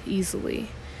plans easily.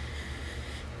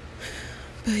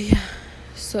 But yeah,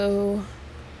 so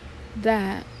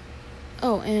that.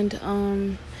 Oh,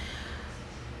 and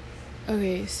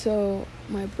okay, so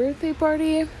my birthday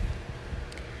party,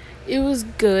 it was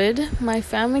good. My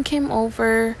family came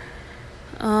over.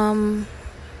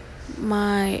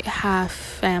 My half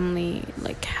family,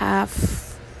 like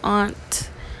half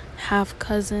aunt, half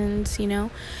cousins, you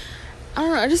know. I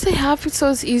don't know, I just say half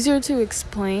so it's easier to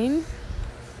explain,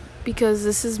 because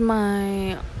this is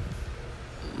my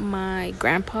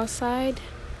grandpa's side.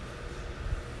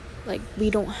 Like, we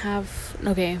don't have,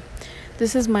 okay,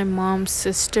 this is my mom's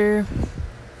sister.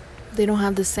 They don't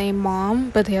have the same mom,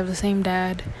 but they have the same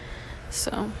dad.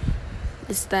 So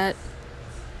it's that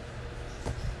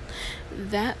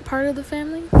part of the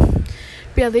family.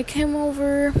 But yeah, they came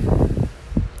over.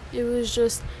 It was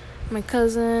just my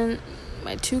cousin,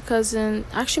 my 2 cousins,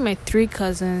 actually my 3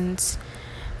 cousins,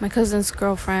 my cousin's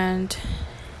girlfriend,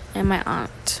 and my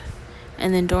aunt,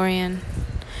 and then Dorian,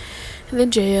 and then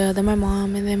Jaya, then my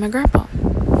mom, and then my grandpa.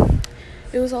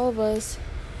 It was all of us.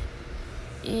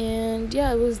 And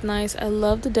yeah, it was nice. I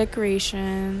love the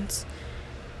decorations,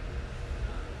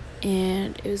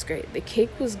 and it was great. The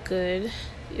cake was good.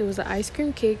 It was an ice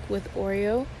cream cake with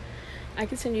Oreo. I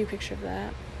can send you a picture of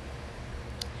that.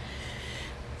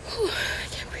 Whew, I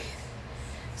can't breathe.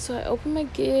 So I opened my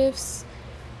gifts,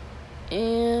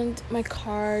 and my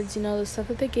cards, the stuff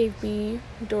that they gave me.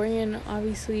 Dorian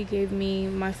obviously gave me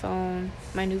my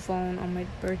new phone on my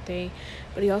birthday,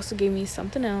 but he also gave me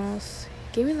something else.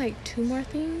 He gave me like 2 more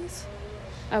things.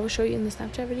 I will show you in the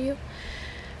Snapchat video.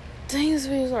 Dang, this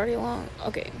video is already long.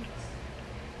 Okay.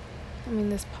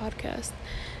 This podcast.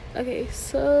 Okay,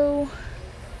 so...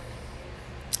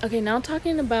 Okay, now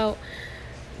talking about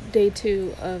day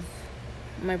 2 of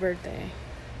my birthday.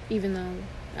 Even though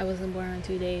I wasn't born on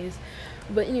 2 days.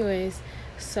 But anyways,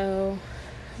 so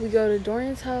we go to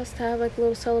Dorian's house to have like a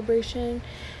little celebration.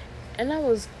 And that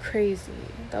was crazy.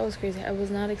 I was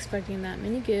not expecting that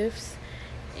many gifts.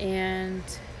 And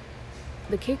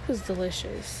the cake was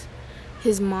delicious.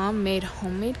 His mom made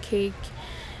homemade cake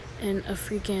and a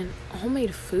freaking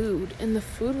homemade food. And the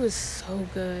food was so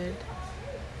good.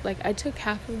 Like, I took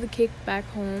half of the cake back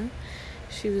home.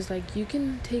 She was like, you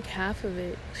can take half of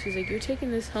it. She's like, you're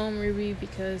taking this home, Ruby,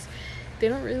 because they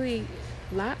don't really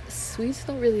sweets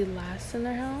don't really last in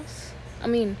their house.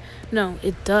 No,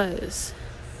 it does.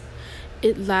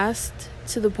 It lasts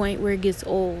to the point where it gets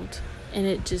old and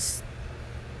it just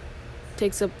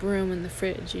takes up room in the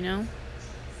fridge,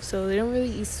 So they don't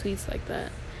really eat sweets like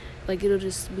that. Like, it'll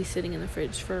just be sitting in the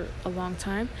fridge for a long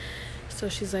time. So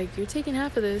she's like, you're taking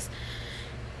half of this.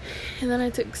 And then I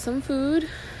took some food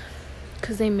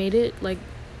because they made it like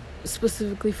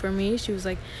specifically for me. She was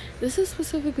like, this is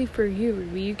specifically for you,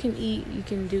 Ruby. You can eat, you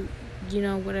can do,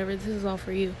 whatever. This is all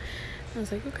for you. I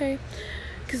was like, okay.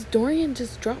 Because Dorian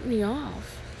just dropped me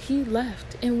off. He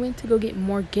left and went to go get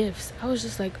more gifts. I was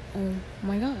just like, oh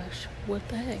my gosh, what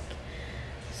the heck?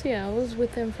 So yeah, I was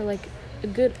with him for like a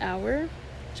good hour.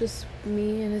 Just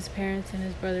me and his parents and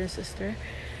his brother and sister.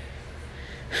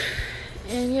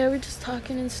 And yeah, we're just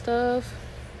talking and stuff.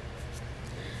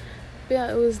 But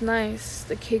yeah, it was nice.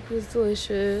 The cake was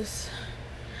delicious.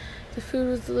 The food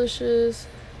was delicious.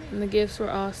 And the gifts were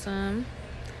awesome.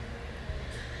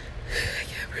 I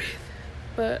can't breathe.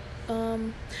 But,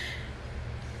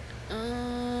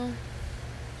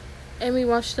 and we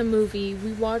watched a movie.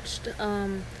 We watched,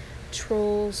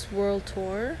 Trolls World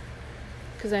Tour.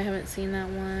 Because I haven't seen that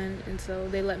one. And so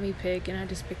they let me pick. And I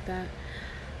just picked that.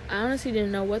 I honestly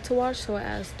didn't know what to watch. So I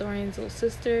asked Dorian's little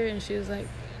sister. And she was like,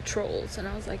 Trolls. And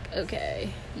I was like, okay,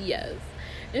 yes.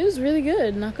 It was really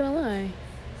good, not gonna lie.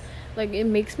 Like, it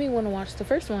makes me want to watch the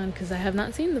first one. Because I have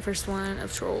not seen the first one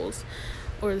of Trolls.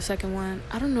 Or the second one.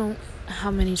 I don't know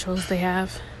how many Trolls they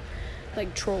have.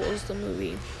 Like, Trolls, the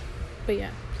movie. But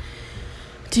yeah.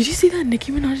 Did you see that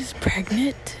Nicki Minaj is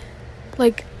pregnant?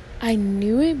 Like, I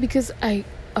knew it because I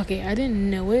didn't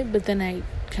know it, but then I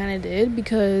kind of did,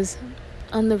 because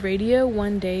on the radio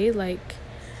one day, like,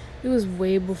 it was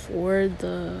way before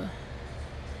the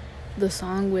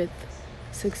song with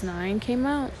 6ix9ine came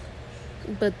out,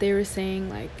 but they were saying,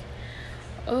 like,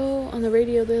 oh, on the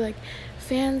radio, they're like,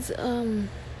 fans,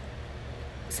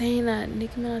 saying that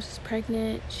Nicki Minaj is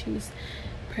pregnant, she's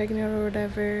pregnant or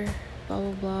whatever, blah,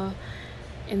 blah, blah,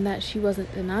 and that she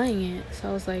wasn't denying it. So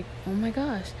I was like, oh my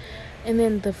gosh. And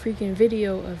then the freaking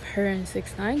video of her and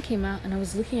 6ix9ine came out, and I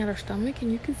was looking at her stomach,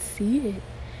 and you could see it.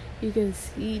 You can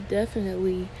see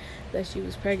definitely that she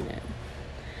was pregnant.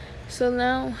 So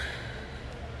now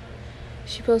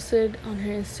she posted on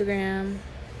her Instagram,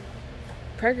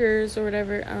 preggers or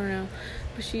whatever, I don't know,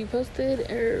 but she posted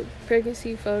her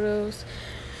pregnancy photos,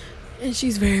 and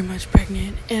she's very much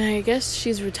pregnant, and I guess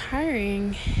she's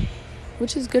retiring,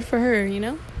 which is good for her,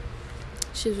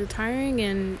 she's retiring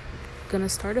and gonna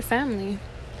start a family,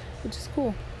 which is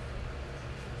cool.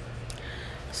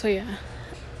 So yeah,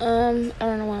 I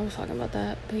don't know why I was talking about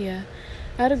that, but yeah,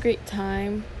 I had a great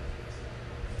time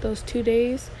those 2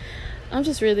 days. I'm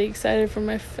just really excited for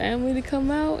my family to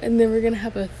come out, and then we're gonna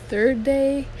have a third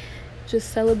day just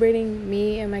celebrating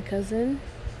me and my cousin,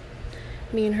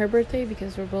 me and her birthday,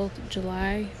 because we're both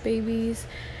July babies.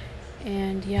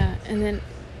 And yeah, and then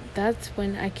that's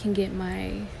when I can get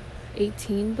my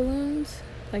 18 balloons,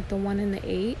 like the 1 and the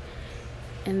 8,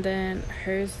 and then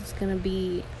hers is gonna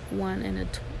be 1 and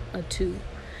a 2,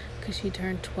 because she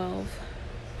turned 12.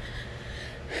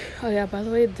 Oh yeah, by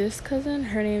the way, this cousin,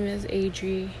 her name is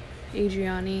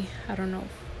Adriani. I don't know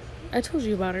if I told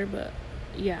you about her, but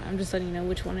yeah, I'm just letting you know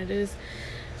which one it is.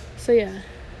 So yeah,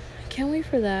 can't wait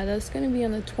for that. That's gonna be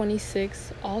on the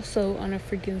 26th, also on a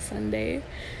freaking Sunday.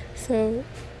 So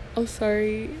I'm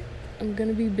sorry, I'm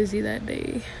gonna be busy that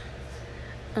day.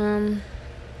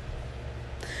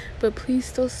 But please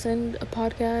still send a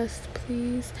podcast,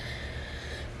 please.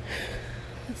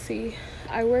 Let's see,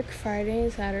 I work Friday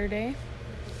and Saturday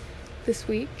this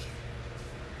week.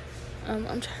 I'm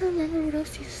trying to remember what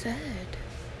else you said.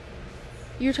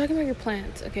 You were talking about your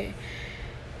plants. Okay.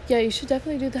 yeah, you should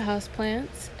definitely do the house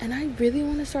plants. And I really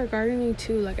want to start gardening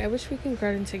too. Like, I wish we could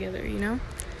garden together, you know?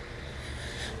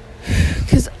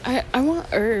 Because I want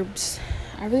herbs.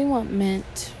 I really want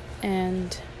mint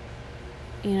and,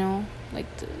 you know, like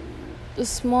the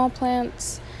small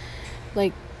plants,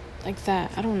 like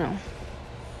that. I don't know.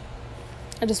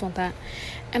 I just want that.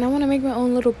 And I want to make my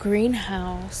own little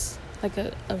greenhouse, like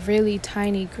a really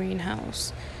tiny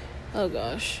greenhouse. Oh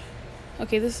gosh.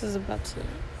 Okay, this is about to...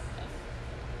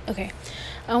 Okay.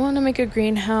 I want to make a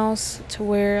greenhouse to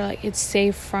where like it's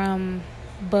safe from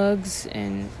bugs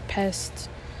and pests,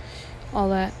 all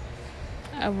that.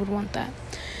 I would want that.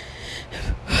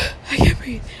 I can't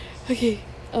breathe. Okay.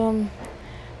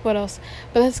 What else?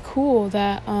 But that's cool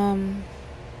that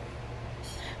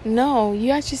no,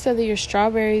 you actually said that your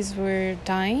strawberries were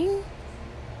dying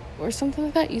or something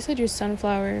like that. You said your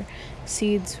sunflower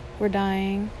seeds were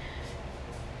dying,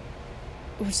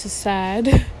 which is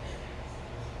sad.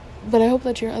 But I hope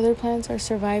that your other plants are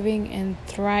surviving and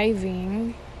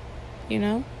thriving, you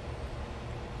know?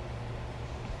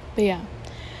 But yeah.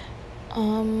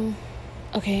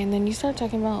 Okay, and then you start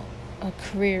talking about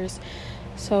careers.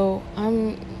 So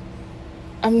I'm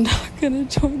not gonna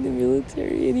join the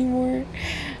military anymore.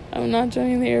 I'm not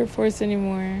joining the Air Force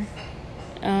anymore.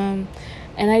 And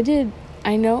I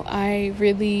know I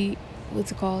really,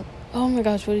 what's it called? Oh my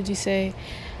gosh, what did you say?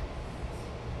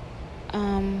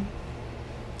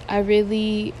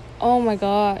 Oh my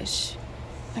gosh,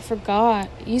 I forgot.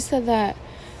 You said that,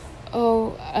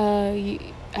 I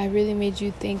really made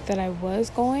you think that I was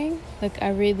going. Like,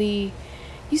 you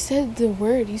said the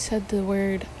word.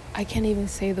 I can't even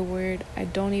say the word. I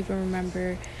don't even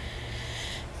remember.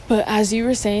 But as you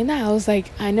were saying that, I was like,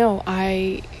 I know,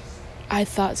 I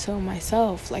thought so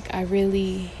myself. Like, I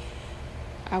was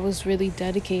really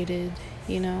dedicated,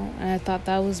 you know, and I thought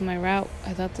that was my route.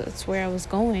 I thought that's where I was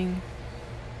going.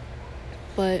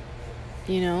 But,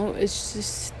 you know, it's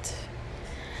just,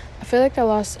 I feel like I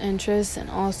lost interest. And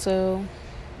also,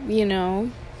 you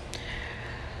know,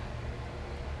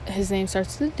 his name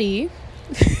starts with a D.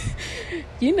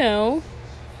 You know.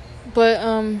 But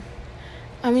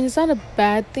I mean, it's not a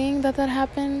bad thing that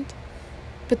happened,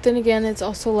 but then again, it's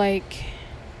also like,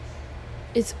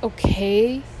 it's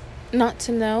okay not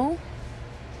to know.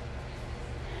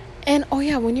 And oh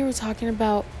yeah, when you were talking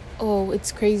about,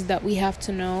 it's crazy that we have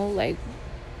to know like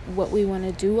what we want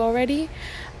to do already,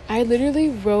 I literally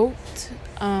wrote,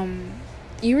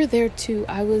 you were there too,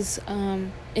 I was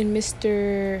in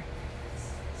Mr.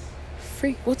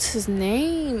 Freak, what's his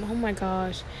name? Oh my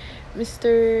gosh,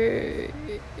 Mr.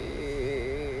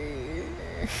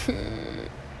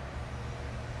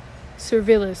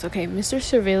 Servilis. Okay, Mr.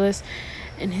 Servilis,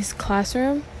 in his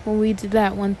classroom, when we did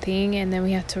that one thing, and then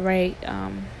we had to write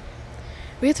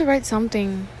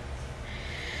something,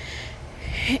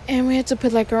 and we had to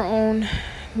put like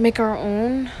make our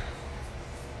own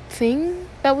thing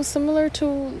that was similar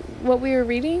to what we were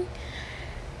reading.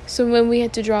 So when we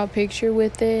had to draw a picture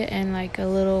with it and like a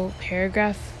little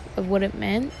paragraph of what it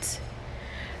meant.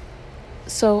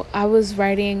 So I was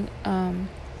writing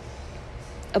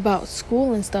about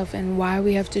school and stuff and why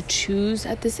we have to choose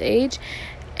at this age,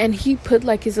 and he put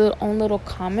like his own little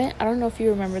comment. I don't know if you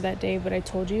remember that day, but I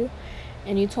told you,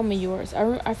 and you told me yours.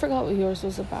 I forgot what yours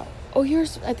was about.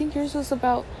 I think yours was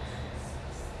about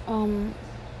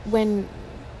when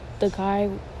the guy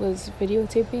was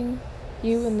videotaping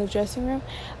you in the dressing room.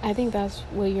 I think that's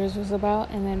what yours was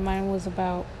about. And then mine was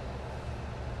about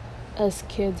us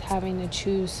kids having to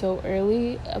choose so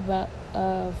early about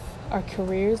our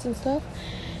careers and stuff.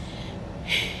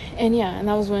 And yeah, and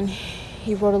that was when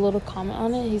he wrote a little comment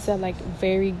on it. He said like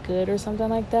very good or something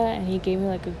like that, and he gave me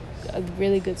like a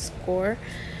really good score,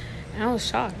 and I was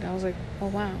shocked. I was like, oh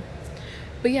wow.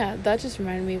 But yeah, that just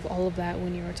reminded me of all of that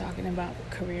when you were talking about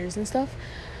careers and stuff.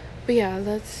 But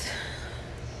yeah,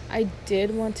 I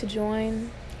did want to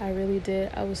join. I really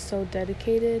did. I was so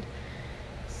dedicated.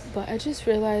 But I just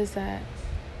realized that,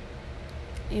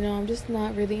 you know, I'm just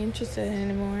not really interested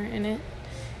anymore in it.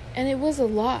 And it was a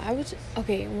lot.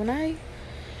 When I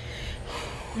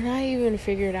even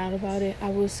figured out about it, I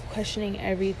was questioning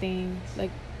everything. Like,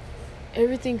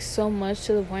 everything so much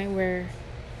to the point where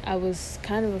I was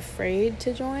kind of afraid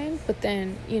to join. But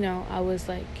then, you know, I was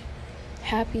like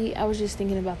happy. I was just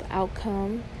thinking about the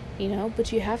outcome, you know.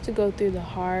 But you have to go through the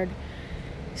hard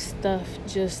stuff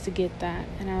just to get that.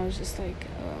 And I was just like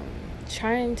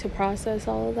trying to process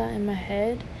all of that in my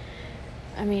head.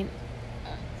 I mean,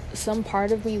 some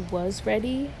part of me was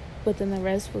ready, but then the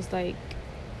rest was like,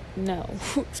 no.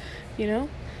 You know,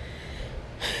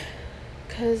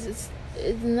 because it's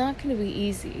not going to be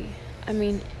easy. I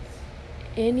mean,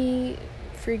 any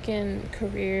freaking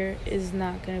career is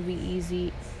not gonna be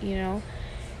easy, you know.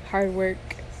 Hard work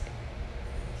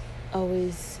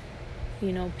always,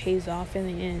 pays off in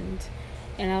the end.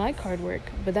 And I like hard work,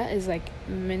 but that is like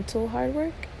mental hard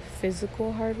work,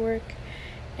 physical hard work,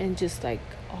 and just like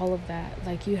all of that.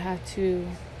 Like, you have to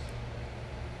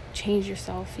change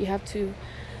yourself. You have to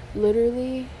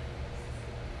literally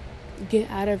get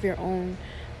out of your own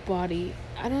body.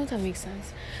 I don't know if that makes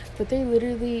sense, but they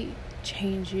literally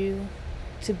change you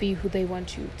to be who they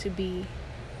want you to be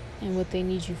and what they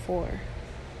need you for.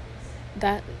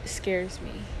 That scares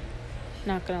me,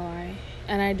 not gonna lie.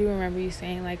 And I do remember you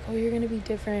saying like, oh, you're gonna be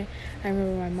different. I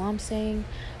remember my mom saying,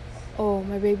 oh,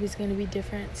 my baby's gonna be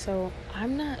different. So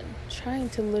I'm not trying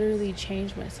to literally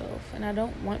change myself, and I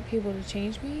don't want people to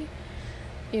change me,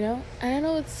 and I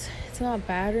know it's not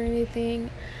bad or anything.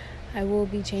 I will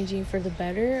be changing for the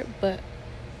better, but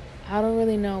I don't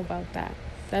really know about that.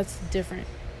 That's different,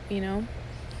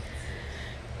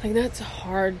 like, that's a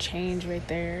hard change right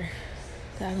there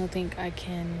that I don't think I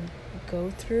can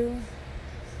go through.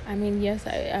 I mean, yes,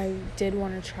 I did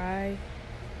want to try,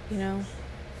 but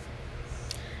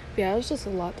yeah, it was just a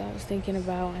lot that I was thinking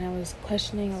about, and I was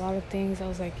questioning a lot of things. I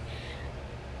was like,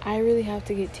 I really have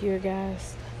to get tear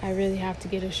gassed. I really have to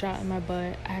get a shot in my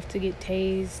butt. I have to get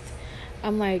tased.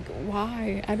 I'm like,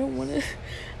 why? I don't want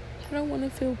to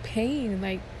feel pain.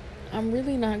 Like, I'm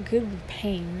really not good with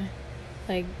pain.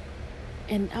 Like,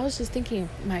 and I was just thinking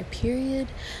of my period.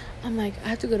 I'm like, I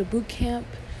have to go to boot camp.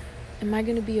 Am I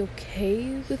going to be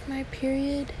okay with my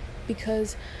period?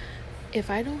 Because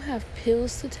if I don't have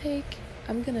pills to take,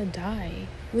 I'm going to die.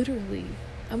 Literally,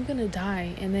 I'm going to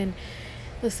die. And then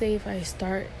let's say if I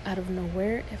start out of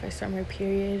nowhere, if I start my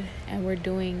period and we're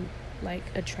doing like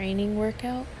a training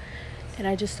workout and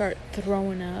I just start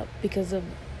throwing up because of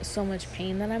so much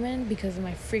pain that I'm in because of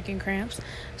my freaking cramps.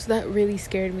 So that really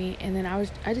scared me. And then I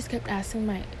just kept asking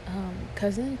my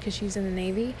cousin, because she's in the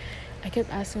Navy. I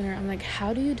kept asking her, I'm like,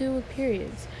 how do you deal with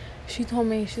periods? She told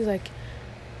me, she's like,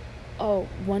 oh,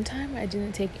 one time I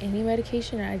didn't take any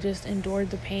medication and I just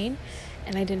endured the pain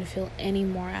and I didn't feel any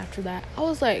more after that. I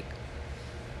was like,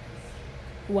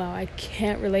 wow, I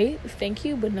can't relate. Thank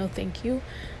you, but no thank you.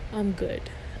 I'm good.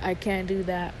 I can't do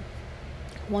that.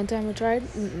 One time I tried,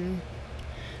 and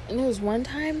there was one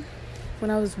time when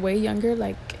I was way younger,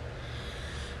 like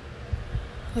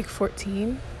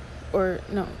 14 or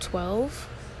no 12,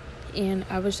 and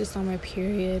I was just on my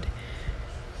period.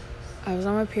 I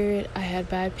had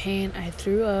bad pain. I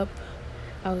threw up.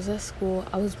 I was at school.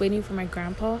 I was waiting for my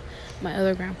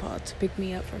other grandpa, to pick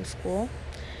me up from school.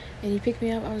 And he picked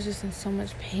me up. I was just in so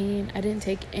much pain. I didn't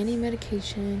take any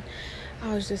medication.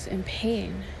 I was just in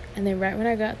pain. And then right when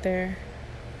I got there,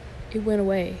 it went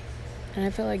away. And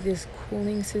I felt like this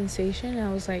cooling sensation. And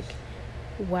I was like,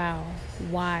 wow,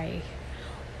 why?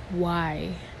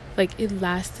 Like, it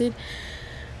lasted,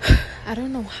 I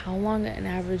don't know how long an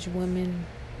average women's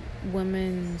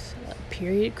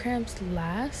period cramps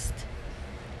last.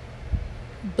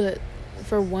 But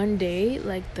for one day,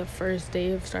 like the first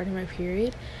day of starting my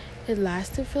period, it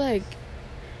lasted for like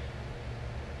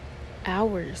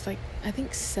hours. Like, I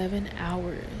think 7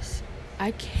 hours.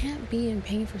 I can't be in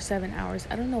pain for 7 hours.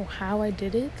 I don't know how I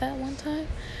did it that one time,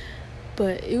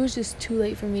 but it was just too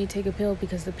late for me to take a pill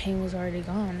because the pain was already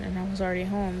gone and I was already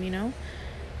home,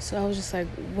 So I was just like,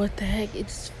 what the heck?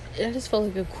 I just felt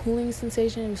like a cooling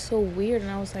sensation. It was so weird.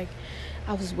 And I was like,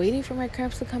 I was waiting for my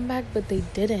cramps to come back, but they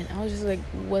didn't. I was just like,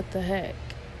 what the heck?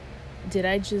 Did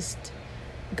I just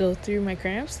go through my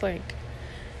cramps? Like,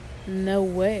 no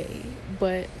way.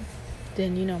 But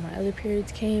then, my other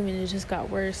periods came and it just got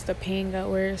worse. The pain got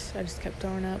worse. I just kept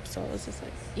throwing up. So I was just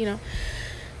like,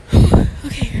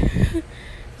 okay,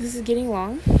 this is getting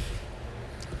long.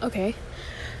 Okay,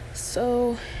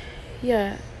 so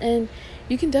yeah, and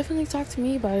you can definitely talk to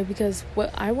me about it, because what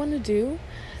I want to do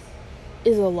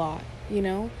is a lot,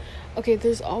 Okay,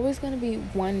 there's always going to be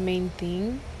one main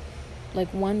thing,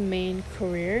 like one main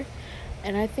career,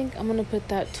 and I think I'm going to put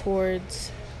that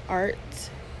towards art,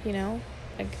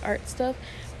 like art stuff,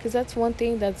 because that's one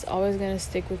thing that's always going to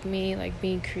stick with me, like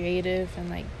being creative and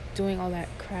like doing all that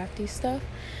crafty stuff.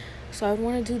 So I would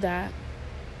want to do that.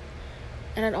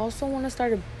 And I'd also want to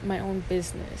start my own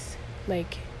business,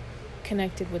 like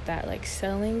connected with that, like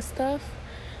selling stuff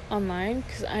online,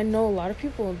 because I know a lot of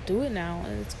people do it now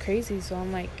and it's crazy. So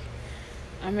I'm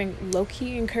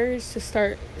low-key encouraged to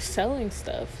start selling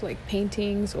stuff, like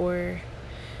paintings, or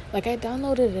like I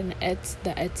downloaded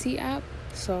the Etsy app,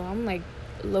 so I'm like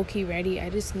low-key ready. I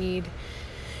just need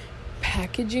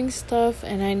packaging stuff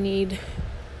and I need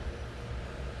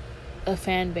a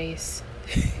fan base.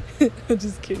 I'm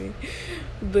just kidding,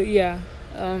 but yeah,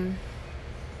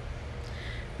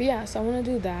 But yeah, so I want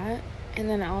to do that. And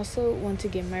then I also want to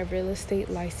get my real estate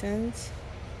license.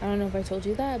 I don't know if I told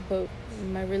you that, but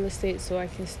my real estate, so I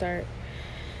can start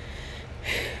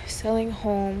selling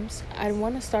homes. I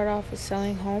want to start off with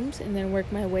selling homes and then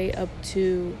work my way up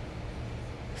to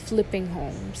flipping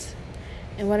homes.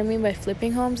 And what I mean by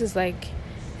flipping homes is like,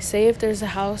 say if there's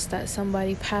a house that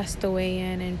somebody passed away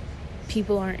in and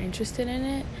people aren't interested in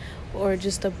it, or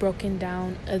just a broken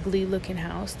down, ugly looking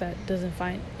house that doesn't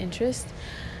find interest,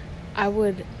 I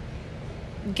would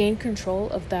gain control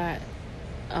of that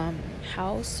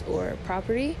house or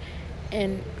property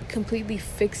and completely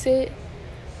fix it,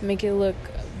 make it look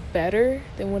better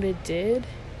than what it did,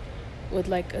 with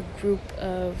like a group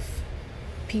of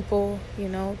people, you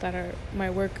know, that are my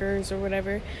workers or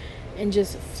whatever, and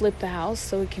just flip the house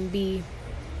so it can be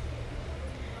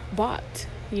bought,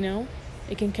 you know,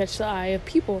 it can catch the eye of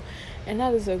people. And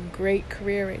that is a great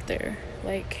career right there.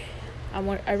 Like,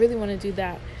 I really want to do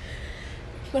that,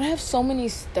 but I have so many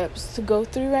steps to go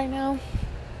through right now.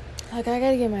 Like, I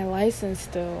gotta get my license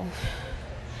still.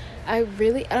 I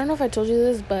don't know if I told you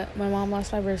this, but my mom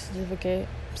lost my birth certificate,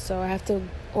 so I have to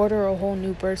order a whole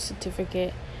new birth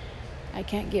certificate. I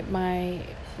can't get my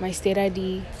state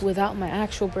ID without my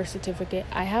actual birth certificate.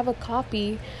 I have a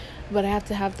copy, but I have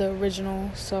to have the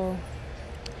original, so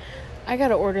I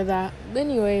gotta order that. But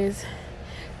anyways,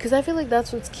 because I feel like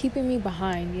that's what's keeping me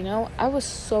behind, you know? I was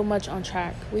so much on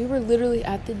track. We were literally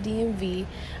at the DMV.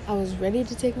 I was ready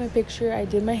to take my picture. I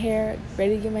did my hair,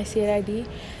 ready to get my state ID.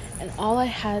 And all I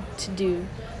had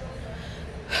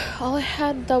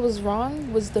that was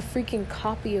wrong was the freaking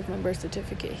copy of my birth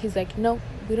certificate. He's like, no,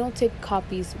 we don't take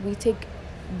copies. We take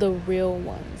the real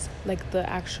ones, like the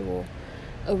actual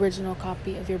original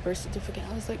copy of your birth certificate.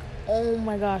 I was like, oh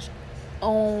my gosh.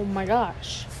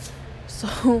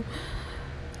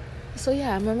 So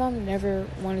yeah, my mom never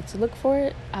wanted to look for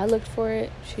it. I looked for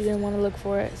it. She didn't want to look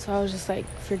for it. So I was just like,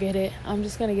 forget it. I'm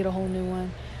just going to get a whole new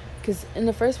one. Because in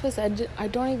the first place, I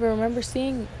don't even remember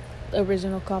seeing the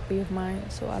original copy of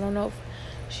mine. So I don't know if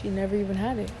she never even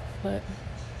had it. But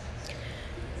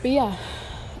yeah,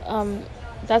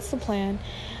 that's the plan.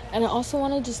 And I also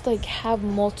want to just like have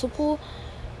multiple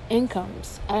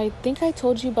incomes. I think I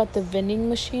told you about the vending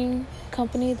machine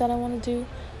company that I want to do,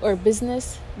 or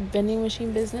vending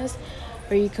machine business,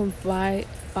 where you can buy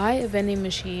a vending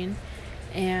machine,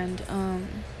 and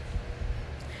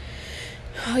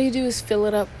all you do is fill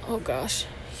it up. Oh gosh,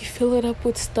 you fill it up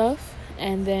with stuff,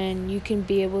 and then you can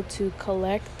be able to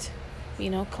collect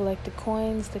the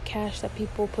coins, the cash that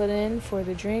people put in for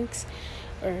the drinks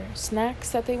or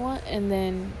snacks that they want, and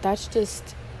then that's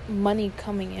just money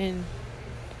coming in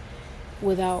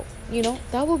without,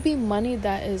 that would be money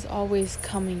that is always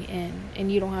coming in,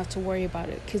 and you don't have to worry about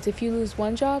it. Because if you lose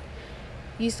one job,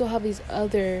 you still have these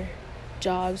other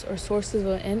jobs or sources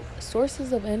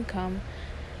of income,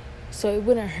 so it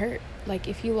wouldn't hurt. Like,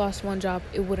 if you lost one job,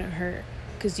 it wouldn't hurt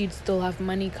because you'd still have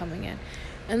money coming in.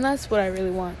 And that's what I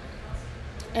really want.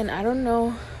 And I don't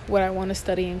know what I want to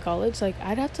study in college. Like,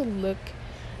 I'd have to look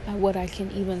at what I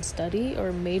can even study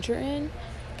or major in,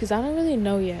 because I don't really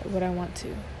know yet what I want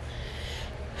to.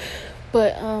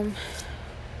 But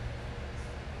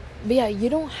yeah, you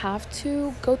don't have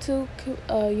to go to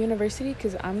a university,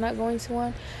 because I'm not going to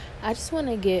one. I just want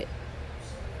to get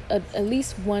at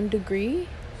least one degree.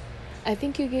 I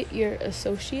think you get your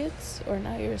associates, or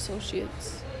not your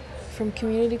associates, from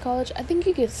community college. I think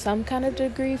you get some kind of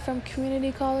degree from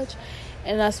community college,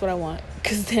 and that's what I want,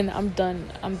 because then I'm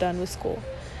done with school.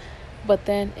 But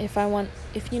then if I want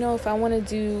to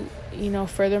do,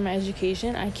 further my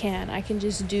education, I can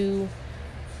just do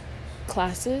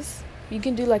classes. You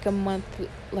can do like a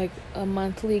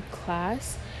monthly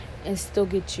class and still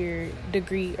get your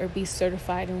degree or be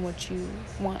certified in what you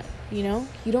want. You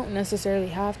don't necessarily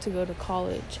have to go to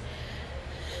college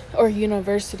or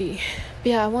university. But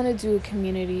yeah, I want to do a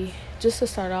community just to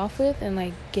start off with, and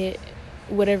like get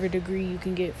whatever degree you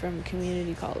can get from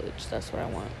community college. That's what I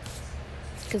want,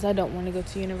 because I don't want to go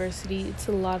to university. It's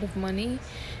a lot of money,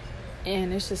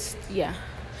 and it's just, yeah.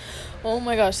 Oh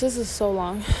my gosh, this is so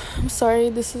long. I'm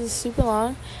sorry, this is super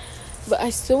long, but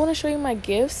I still want to show you my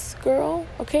gifts, girl.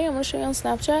 Okay, I'm going to show you on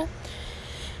Snapchat.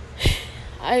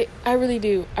 I really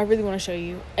do. I really want to show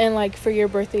you. And like for your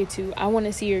birthday too, I want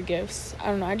to see your gifts. I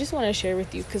don't know, I just want to share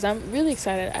with you because I'm really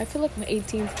excited. I feel like my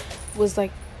 18th was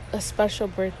like a special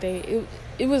birthday.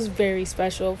 It was very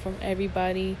special from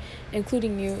everybody,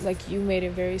 including you. Like, you made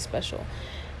it very special,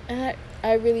 and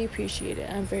I really appreciate it.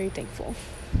 I'm very thankful.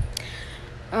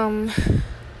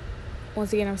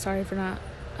 Once again, I'm sorry for not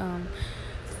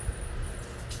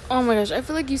oh my gosh, I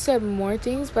feel like you said more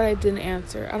things, but I didn't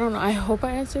answer. I don't know, I hope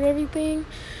I answered everything,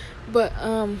 But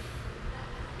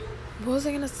what was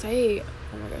I gonna say?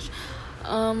 Oh my gosh.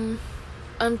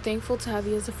 I'm thankful to have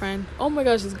you as a friend. Oh my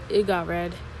gosh, it got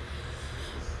red.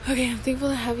 Okay, I'm thankful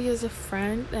to have you as a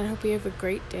friend, and I hope you have a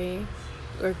great day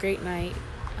or a great night.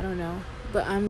 I don't know, but I'm